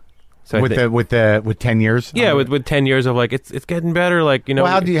 So with 10 years. Yeah, with 10 years of it's getting better. Well,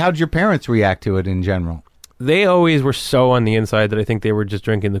 how'd your parents react to it in general? They always were so on the inside that I think they were just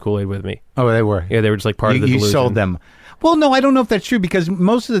drinking the Kool-Aid with me. Oh, they were. Yeah, they were just part of the delusion. You sold them. Well, no, I don't know if that's true because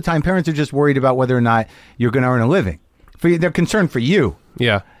most of the time parents are just worried about whether or not you're going to earn a living. They're concerned for you.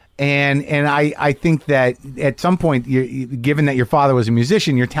 Yeah. And I think that at some point, given that your father was a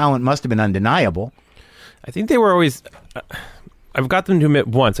musician, your talent must have been undeniable. I think they were always... I've got them to admit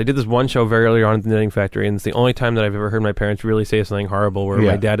once. I did this one show very early on at the Knitting Factory, and it's the only time that I've ever heard my parents really say something horrible. Where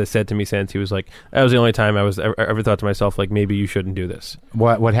my dad has said to me since, he was like, "That was the only time I ever thought to myself, like, maybe you shouldn't do this."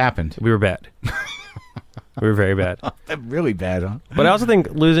 What happened? We were bad. We were very bad. Really bad, huh? But I also think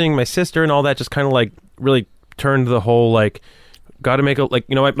losing my sister and all that just kind of like really turned the whole like, got to make a, like,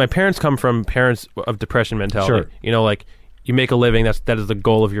 you know, my parents come from parents of depression mentality. Sure. You know, like, you make a living, that is the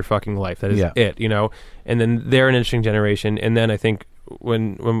goal of your fucking life. That is it, you know? And then they're an interesting generation. And then I think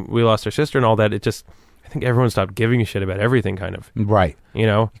when we lost our sister and all that, I think everyone stopped giving a shit about everything, kind of. Right. You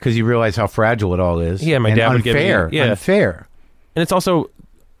know? Because you realize how fragile it all is. Yeah, my dad would give me... Unfair. And it's also,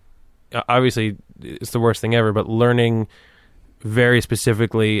 obviously, it's the worst thing ever, but learning very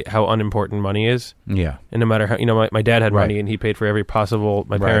specifically how unimportant money is. Yeah. And no matter how, you know, my dad had money and he paid for every possible,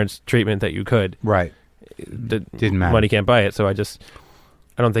 my parents' treatment that you could. Right. Didn't matter. Money can't buy it. So I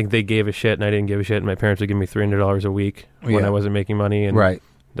don't think they gave a shit, and I didn't give a shit. And my parents would give me $300 a week when I wasn't making money, and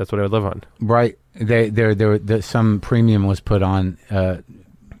that's what I would live on. Right. Some premium was put on,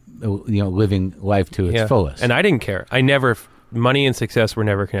 living life to its fullest. And I didn't care. Money and success were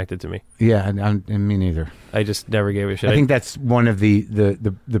never connected to me. Yeah, and me neither. I just never gave a shit. I think that's one of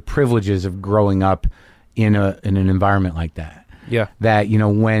the privileges of growing up in an environment like that. Yeah. That, you know,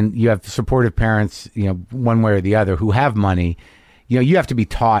 when you have supportive parents, you know, one way or the other, who have money, you know, you have to be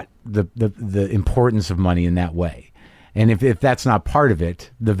taught the importance of money in that way. And if that's not part of it,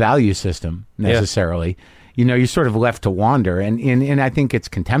 the value system necessarily, you know, you're sort of left to wander. And I think it's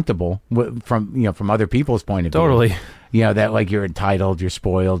contemptible from other people's point of view. Totally. You know, that like you're entitled, you're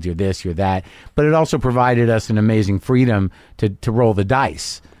spoiled, you're this, you're that. But it also provided us an amazing freedom to roll the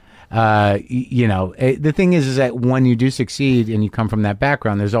dice. The thing is that when you do succeed and you come from that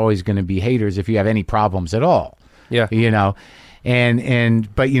background, there's always going to be haters if you have any problems at all. Yeah. You know,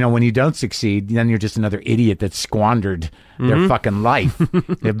 but you know, when you don't succeed, then you're just another idiot that squandered their fucking life.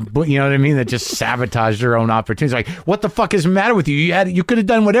 You know what I mean? That just sabotaged their own opportunities. Like, what the fuck is the matter with you? You could have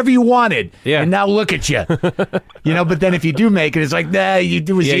done whatever you wanted. Yeah. And now look at you. You know, but then if you do make it, it's like, nah, it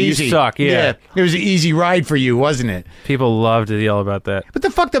was easy. You suck. Yeah. It was an easy ride for you, wasn't it? People love to yell about that. But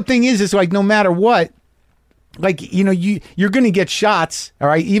the fucked up thing is like, no matter what, like, you know, you're going to get shots, all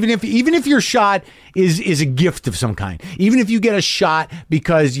right? Even if your shot is a gift of some kind, even if you get a shot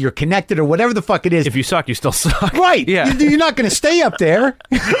because you're connected or whatever the fuck it is. If you suck, you still suck. Right. Yeah. You're not going to stay up there.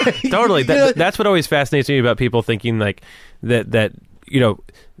 Totally. That's what always fascinates me about people thinking like that, you know,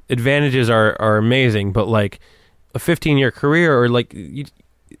 advantages are amazing, but like a 15-year career or like,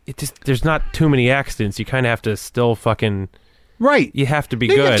 there's not too many accidents. You kind of have to still fucking... Right. You have to be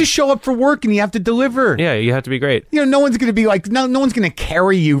good. You have to show up for work and you have to deliver. Yeah, you have to be great. You know, no one's going to be like, no one's going to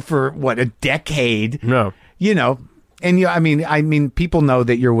carry you for, a decade? No. You know, and I mean, people know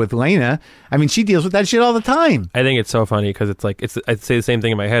that you're with Lena. I mean, she deals with that shit all the time. I think it's so funny because it's like, I'd say the same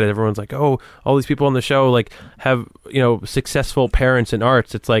thing in my head. Everyone's like, oh, all these people on the show, like, have, you know, successful parents in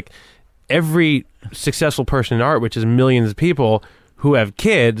arts. It's like every successful person in art, which is millions of people who have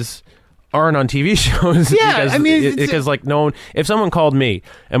kids, aren't on TV shows. Yeah, because like no one, if someone called me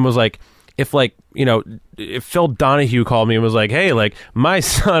and was like, if Phil Donahue called me and was like, hey, like my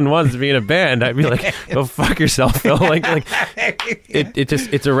son wants to be in a band, I'd be like, go fuck yourself, Phil. like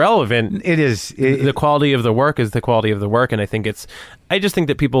it's irrelevant. It is. The quality of the work is the quality of the work, and I just think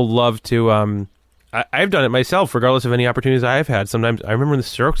that people love to. I've done it myself, regardless of any opportunities I've had. Sometimes I remember when the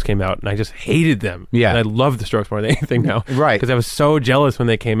Strokes came out, and I just hated them. Yeah, and I love the Strokes more than anything now. Right, because I was so jealous when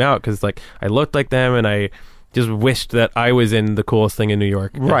they came out, because like I looked like them, and I just wished that I was in the coolest thing in New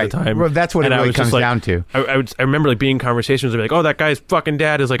York at the time. Well, that's what it really comes down to. I remember like being in conversations like, oh, that guy's fucking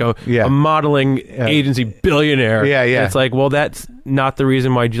dad is like a modeling agency billionaire. Yeah, yeah. And it's like, well, that's not the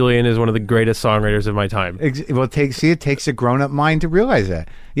reason why Julian is one of the greatest songwriters of my time. Well, it takes a grown-up mind to realize that.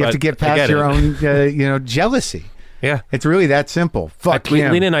 You have to get past your own, jealousy. Yeah, it's really that simple. Fuck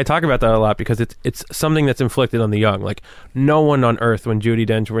him. Lena and I talk about that a lot because it's something that's inflicted on the young. Like no one on earth, when Judi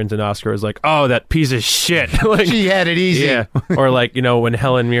Dench wins an Oscar, is like, "Oh, that piece of shit." Like, she had it easy. Yeah. Or like when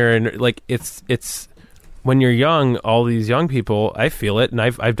Helen Mirren, like it's when you're young, all these young people, I feel it, and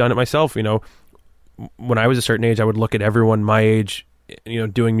I've done it myself. You know, when I was a certain age, I would look at everyone my age,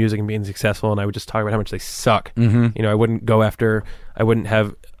 doing music and being successful, and I would just talk about how much they suck. Mm-hmm. I wouldn't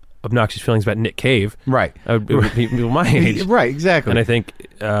have obnoxious feelings about Nick Cave. Right. It would be people my age. Right, exactly. And I think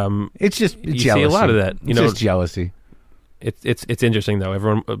it's just you jealousy. See a lot of that. It's just jealousy. It's interesting though.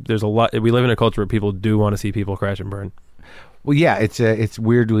 There's a lot. We live in a culture where people do want to see people crash and burn. Well, yeah, it's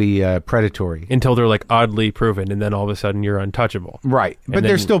weirdly predatory until they're like oddly proven, and then all of a sudden you're untouchable. Right, but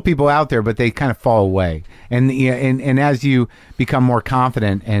there's still people out there, but they kind of fall away. And as you become more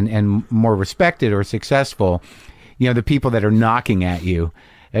confident and more respected or successful, the people that are knocking at you,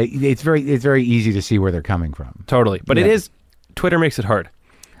 it's very easy to see where they're coming from. Totally. But Yeah. it is, Twitter makes it hard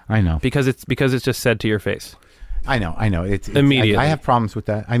I know. because it's just said to your face. I know. It's Immediately. I have problems with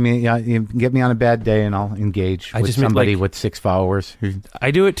that. I mean, you can get me on a bad day, and I'll engage with just mean, somebody like- with 6 followers.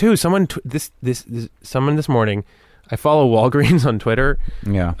 I do it too. Someone someone this morning, I follow Walgreens on Twitter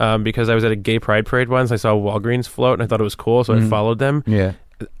Yeah. because I was at a gay pride parade once. I saw Walgreens float and I thought it was cool, so I followed them. Yeah.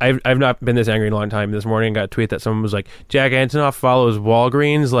 I've not been this angry in a long time. This morning I got a tweet that someone was like, Jack Antonoff follows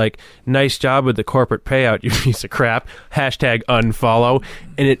Walgreens, like, nice job with the corporate payout, you piece of crap. Hashtag unfollow.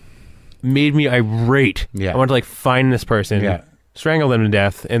 And it made me irate. Yeah. I wanted to like find this person, Yeah. strangle them to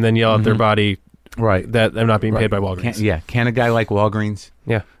death, and then yell at their body Right. that I'm not being paid by Walgreens. Can a guy like Walgreens?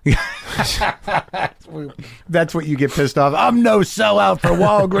 Yeah. That's what you get pissed off. I'm no sellout for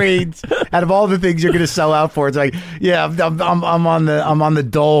Walgreens. Out of all the things you're going to sell out for, it's like, yeah, I'm on the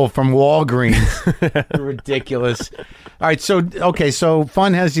dole from Walgreens. Ridiculous. All right, so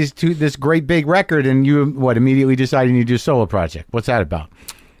Fun has this great big record, and you immediately decided you do a solo project. What's that about?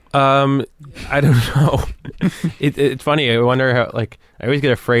 I don't know. It's funny. I wonder how. Like, I always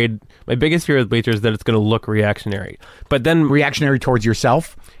get afraid. My biggest fear with Bleachers is that it's going to look reactionary. But then, Reactionary towards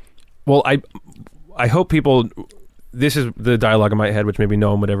yourself? well, I hope people. This is the dialogue in my head, which maybe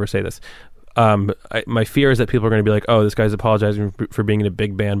no one would ever say this. My fear is that people are going to be like, "Oh, this guy's apologizing for being in a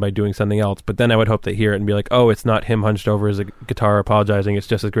big band by doing something else." But then I would hope they hear it and be like, "Oh, it's not him hunched over his guitar apologizing. It's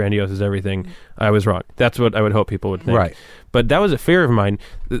just as grandiose as everything. I was wrong." That's what I would hope people would think. Right. But that was a fear of mine.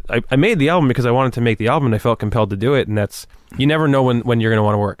 I made the album because I wanted to make the album, and I felt compelled to do it. And that's, you never know when you're going to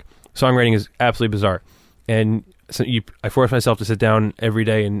want to work. Songwriting is absolutely bizarre, and so I force myself to sit down every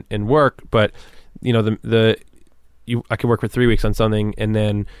day and work. But I could work for 3 weeks on something and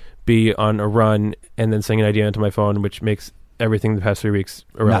then be on a run and then sing an idea into my phone, which makes everything the past 3 weeks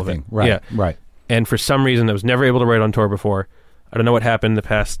irrelevant. Nothing. Right. Yeah. Right. And for some reason, I was never able to write on tour before. I don't know what happened the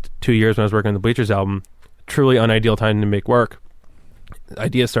past 2 years when I was working on the Bleachers album. Truly unideal time to make work.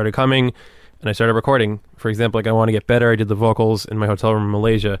 Ideas started coming, and I started recording. For example, like I Want to Get Better, I did the vocals in my hotel room in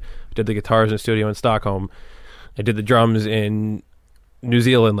Malaysia. I did the guitars in a studio in Stockholm. I did the drums in New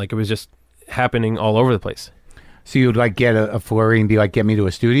Zealand. Like, it was just happening all over the place. So you'd like get a flurry and be like, get me to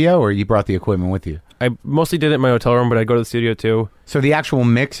a studio, or you brought the equipment with you? I mostly did it in my hotel room, but I'd go to the studio too. So the actual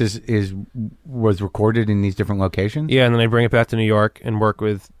mix was recorded in these different locations? Yeah, and then I'd bring it back to New York and work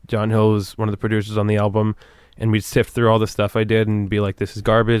with John Hill, who's one of the producers on the album, and we'd sift through all the stuff I did and be like, this is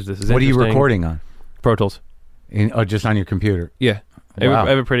garbage, this is What are you interesting. recording on? Pro Tools. Just on your computer? Yeah. Wow. I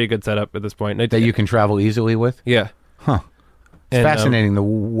have a pretty good setup at this point. That you can travel easily with? Yeah. Huh. It's And, fascinating the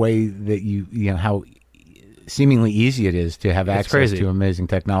way that how seemingly easy it is to have access crazy. to amazing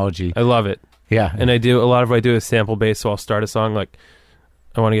technology. I love it. Yeah. And I do, a lot of what I do is sample based, so I'll start a song like,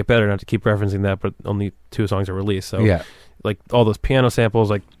 I Want to Get Better, not to keep referencing that, but only 2 songs are released. So yeah. like all those piano samples,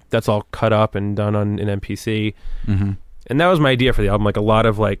 like that's all cut up and done on an MPC. Mm-hmm. And that was my idea for the album, like a lot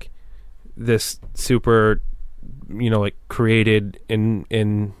of like this super, like created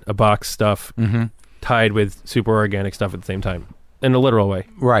in a box stuff tied with super organic stuff at the same time, in a literal way.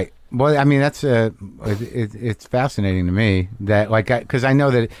 Right. Well, I mean, that's it's fascinating to me that, like, because I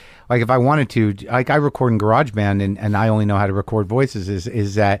know that, like, if I wanted to, like, I record in GarageBand and I only know how to record voices.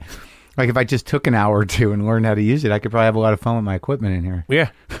 Is that, like, if I just took an hour or two and learned how to use it, I could probably have a lot of fun with my equipment in here. Yeah,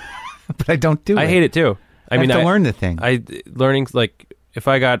 but I don't do it. I hate it too. I mean, have to learn the thing. Learning, like, if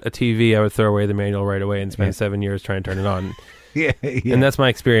I got a TV, I would throw away the manual right away and spend 7 years trying to turn it on. Yeah. And that's my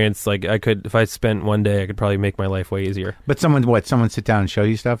experience. Like, I could, if I spent one day, I could probably make my life way easier. But someone sit down and show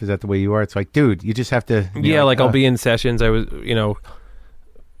you stuff? Is that the way you are? It's like, dude, you just have to. I'll be in sessions. I was, I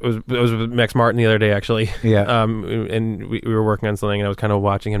was with Max Martin the other day, actually. Yeah. And we were working on something, and I was kind of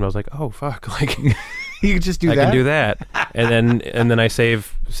watching him, and I was like, oh, fuck. Like, you can just do that? I can do that. and then I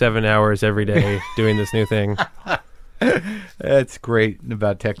save 7 hours every day doing this new thing. That's great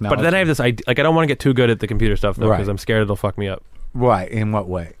about technology. But then I have this idea, like, I don't want to get too good at the computer stuff, though, because Right. I'm scared it'll fuck me up. Right. In what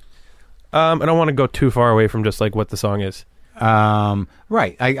way? I don't want to go too far away from just, like, what the song is.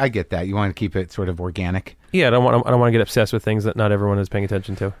 Right. I get that. You want to keep it sort of organic. Yeah, I don't want to get obsessed with things that not everyone is paying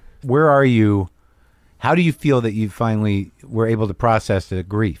attention to. Where are you? How do you feel that you finally were able to process the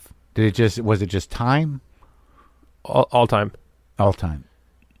grief? Was it just time? All time. All time.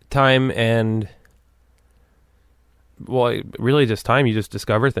 Time and... Well, really just time. You just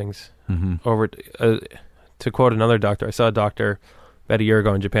discover things. Over to quote another doctor, I saw a doctor about a year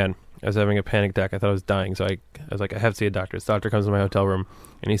ago in Japan. I was having a panic attack. I thought I was dying, so I was like, I have to see a doctor. This doctor comes to my hotel room,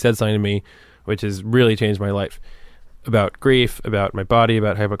 and he said something to me which has really changed my life, about grief, about my body,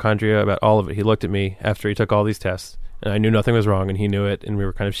 about hypochondria, about all of it. He looked at me after he took all these tests, and I knew nothing was wrong, and he knew it, and we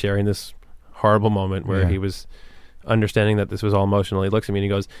were kind of sharing this horrible moment where he was understanding that this was all emotional. He looks at me and he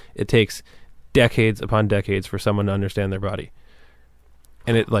goes, it takes decades upon decades for someone to understand their body.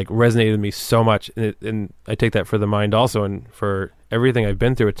 And it like resonated with me so much. And I take that for the mind also. And for everything I've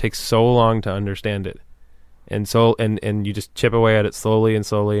been through, it takes so long to understand it. And so, and you just chip away at it slowly and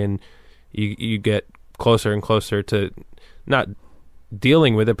slowly. And you get closer and closer to not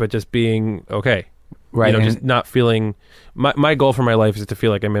dealing with it, but just being okay. Right. Just not feeling, my goal for my life is to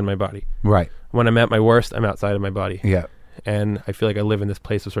feel like I'm in my body. Right. When I'm at my worst, I'm outside of my body. Yeah. And I feel like I live in this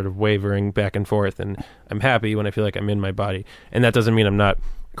place of sort of wavering back and forth, and I'm happy when I feel like I'm in my body. And that doesn't mean I'm not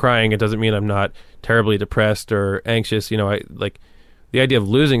crying. It doesn't mean I'm not terribly depressed or anxious. I like the idea of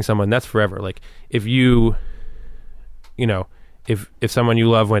losing someone, that's forever. Like if if someone you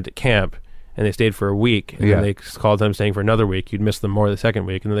love went to camp and they stayed for a week, and then they called them staying for another week, you'd miss them more the second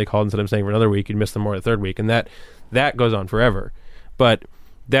week, and then they called and said I'm staying for another week, you'd miss them more the third week, and that goes on forever. But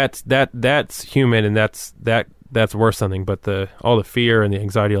that's human, and that's worth something. But all the fear and the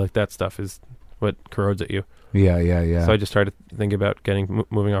anxiety, like that stuff, is what corrodes at you. Yeah. So I just started to think about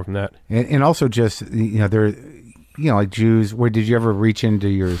moving on from that. And also just there, like Jews. Where did you ever reach into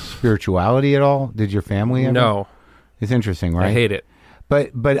your spirituality at all? Did your family ever? No. It's interesting, right? I hate it.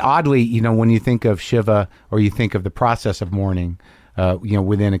 But oddly, when you think of Shiva or you think of the process of mourning,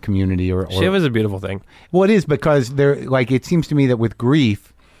 within a community or Shiva's a beautiful thing. Well, it is, because it seems to me that with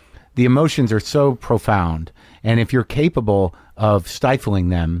grief, the emotions are so profound, and if you're capable of stifling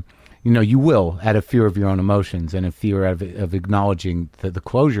them, you will, out of fear of your own emotions and a fear of acknowledging the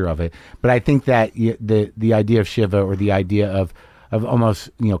closure of it. But I think that the idea of Shiva, or the idea of almost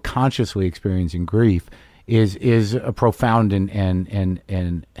consciously experiencing grief, is a profound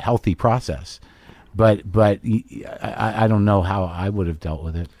and healthy process. But I don't know how I would have dealt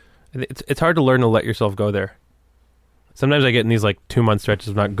with it. It's hard to learn to let yourself go there. Sometimes I get in these 2-month stretches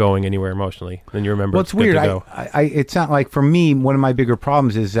of not going anywhere emotionally. Then you remember. Well, it's weird. Good to go. It's not like, for me, one of my bigger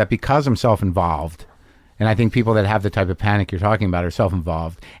problems is that because I'm self-involved, and I think people that have the type of panic you're talking about are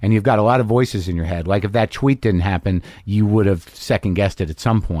self-involved, and you've got a lot of voices in your head. Like if that tweet didn't happen, you would have second-guessed it at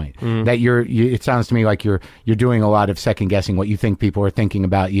some point. That it sounds to me like you're doing a lot of second-guessing what you think people are thinking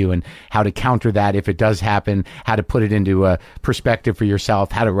about you, and how to counter that if it does happen, how to put it into a perspective for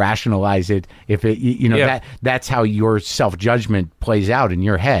yourself, how to rationalize it. If it, that's how your self-judgment plays out in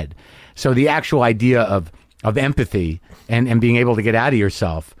your head. So the actual idea of empathy and being able to get out of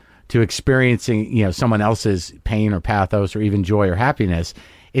yourself to experiencing, someone else's pain or pathos or even joy or happiness,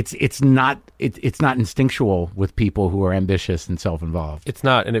 it's not instinctual with people who are ambitious and self-involved. It's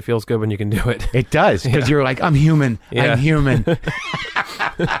not, and it feels good when you can do it. It does, because you're like, I'm human. Yeah. I'm human.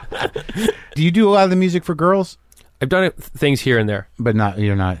 Do you do a lot of the music for girls? I've done things here and there, but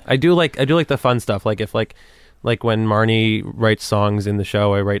you're not. I do like the fun stuff. Like when Marnie writes songs in the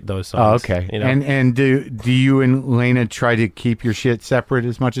show, I write those songs. Oh, okay. And do you and Lena try to keep your shit separate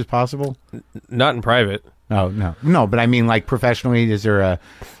as much as possible? Not in private. Oh, no. But I mean, like professionally, is there a?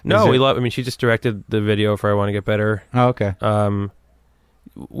 No, we love. I mean, she just directed the video for "I Want to Get Better." Oh, okay.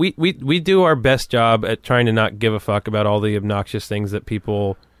 We do our best job at trying to not give a fuck about all the obnoxious things that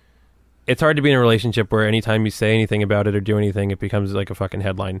people. It's hard to be in a relationship where anytime you say anything about it or do anything, it becomes like a fucking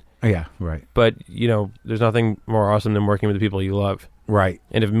headline. Yeah, right. But, there's nothing more awesome than working with the people you love. Right.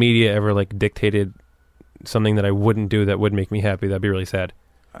 And if media ever dictated something that I wouldn't do that would make me happy, that'd be really sad.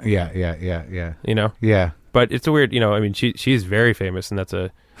 Yeah. Yeah. But it's a weird, I mean, she's very famous, and it's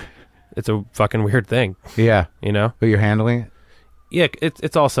a fucking weird thing. Yeah. But you're handling it? Yeah,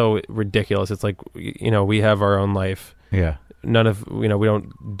 it's also ridiculous. It's like, we have our own life. Yeah. None of we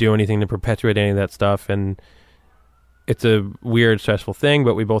don't do anything to perpetuate any of that stuff, and it's a weird, stressful thing.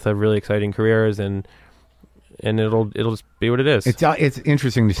 But we both have really exciting careers, and it'll just be what it is. It's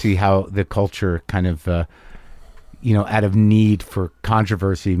interesting to see how the culture kind of out of need for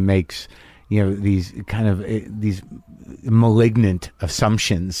controversy makes these kind of these malignant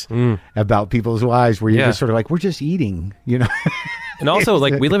assumptions about people's lives, where you're just sort of like, we're just eating, And also,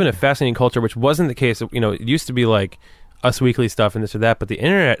 we live in a fascinating culture, which wasn't the case. It used to be like Us Weekly stuff and this or that, but the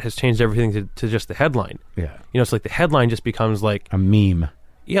internet has changed everything to just the headline. Yeah. It's like the headline just becomes like a meme.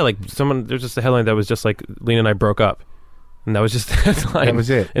 Yeah, there's just a headline that was just like, Lena and I broke up. And that was just the headline. That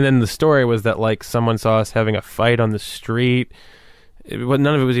was it. And then the story was that someone saw us having a fight on the street. None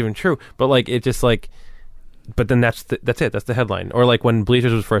of it was even true. But it just but then that's it. That's the headline. Or when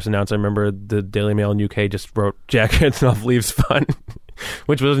Bleachers was first announced, I remember the Daily Mail in UK just wrote, Jack Antonoff leaves Fun.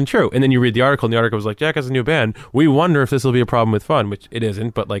 Which wasn't true. And then you read the article, and the article was like, Jack has a new band. We wonder if this will be a problem with Fun, which it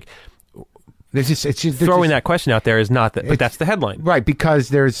isn't. But It's just throwing that question out there is not that, but that's the headline. Right, because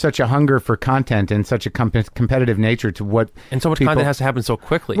there's such a hunger for content and such a competitive nature to what And so much content has to happen so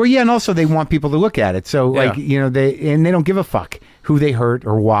quickly. Well, yeah, and also they want people to look at it. So, like, they don't give a fuck who they hurt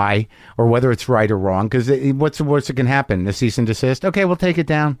or why or whether it's right or wrong, because what's the worst that can happen? A cease and desist? Okay, we'll take it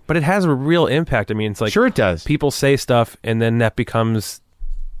down. But it has a real impact. I mean, it's like... Sure it does. People say stuff, and then that becomes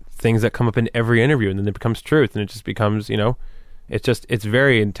things that come up in every interview, and then it becomes truth, and it just becomes, it's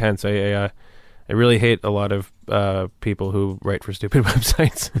very intense. I really hate a lot of people who write for stupid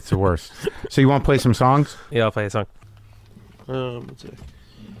websites. It's the worst. So you want to play some songs? Yeah, I'll play a song. Let's see.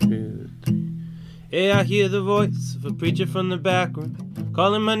 2, 3. Hey, I hear the voice of a preacher from the back room,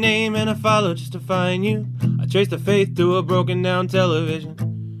 calling my name, and I follow just to find you. I trace the faith through a broken down television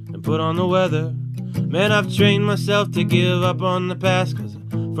and put on the weather. Man, I've trained myself to give up on the past, 'cause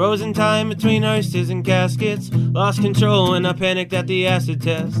frozen time between hearses and caskets. Lost control when I panicked at the acid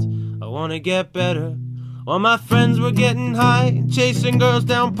test. I wanna get better. While my friends were getting high, chasing girls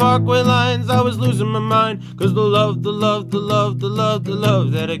down parkway lines, I was losing my mind, 'cause the love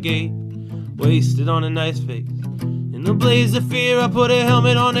that I gave wasted on a nice face. In the blaze of fear, I put a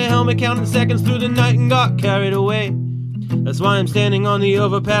helmet on a helmet, counting seconds through the night, and got carried away. That's why I'm standing on the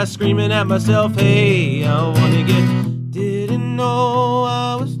overpass, screaming at myself, hey, I wanna get... Didn't know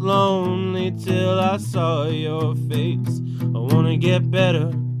I was lonely till I saw your face. I wanna get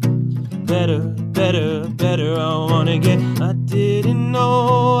better. I wanna get... I didn't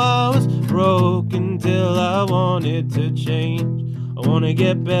know I was broken till I wanted to change. I wanna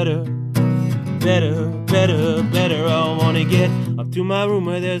get better. I wanna get up to my room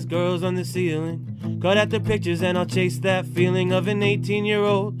where there's girls on the ceiling. Cut out the pictures and I'll chase that feeling of an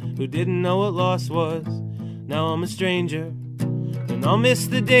 18-year-old who didn't know what loss was. Now I'm a stranger, and I'll miss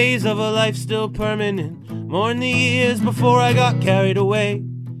the days of a life still permanent, more than the years before I got carried away.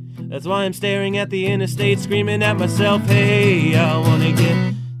 That's why I'm staring at the interstate, screaming at myself, hey, I wanna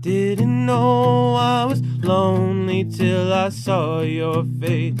get... Didn't know I was lonely till I saw your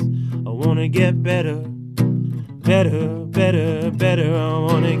face. I wanna get better. I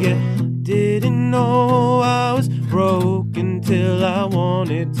wanna get... Didn't know I was broken till I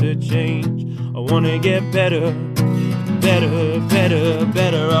wanted to change. I wanna get better.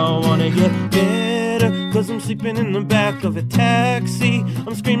 I wanna get better, 'cause I'm sleeping in the back of a taxi.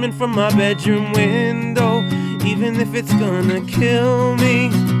 I'm screaming from my bedroom window, even if it's gonna kill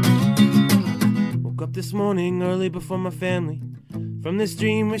me. Woke up this morning early before my family, from this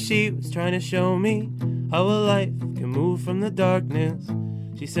dream where she was trying to show me how a life can move from the darkness.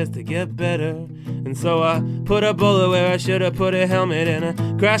 She says to get better, and so I put a bullet where I should have put a helmet, and I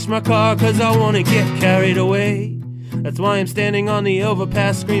crashed my car 'cause I wanna get carried away. That's why I'm standing on the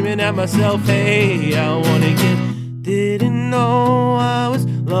overpass, screaming at myself, hey, I wanna get... Didn't know I was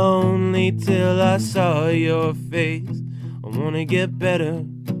lonely till I saw your face. I wanna get better.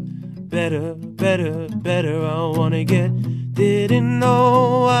 I wanna get... Didn't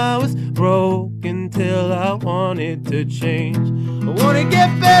know I was broken till I wanted to change. I wanna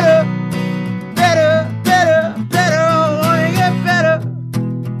get better. I wanna get better.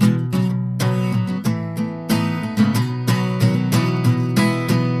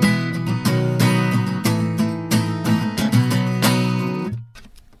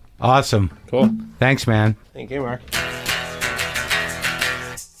 Awesome. Cool. Thanks, man. Thank you, Mark.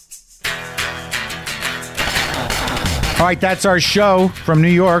 All right, that's our show from New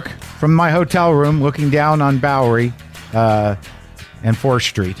York, from my hotel room, looking down on Bowery and 4th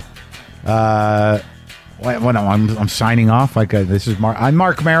Street. I'm signing off. This is Mark. I'm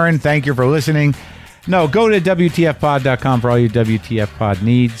Marc Maron. Thank you for listening. No, go to WTFpod.com for all your WTF Pod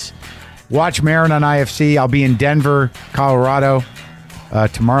needs. Watch Maron on IFC. I'll be in Denver, Colorado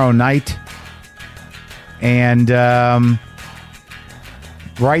tomorrow night. And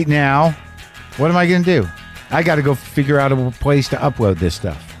right now, what am I going to do? I got to go figure out a place to upload this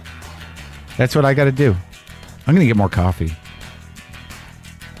stuff. That's what I got to do. I'm going to get more coffee.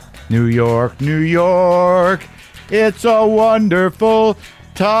 New York, it's a wonderful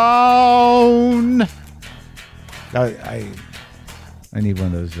town. I need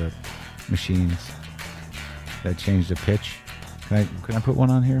one of those machines that change the pitch. Can I put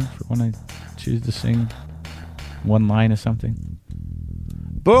one on here for when I choose to sing one line of something?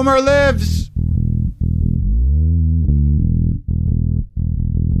 Boomer lives!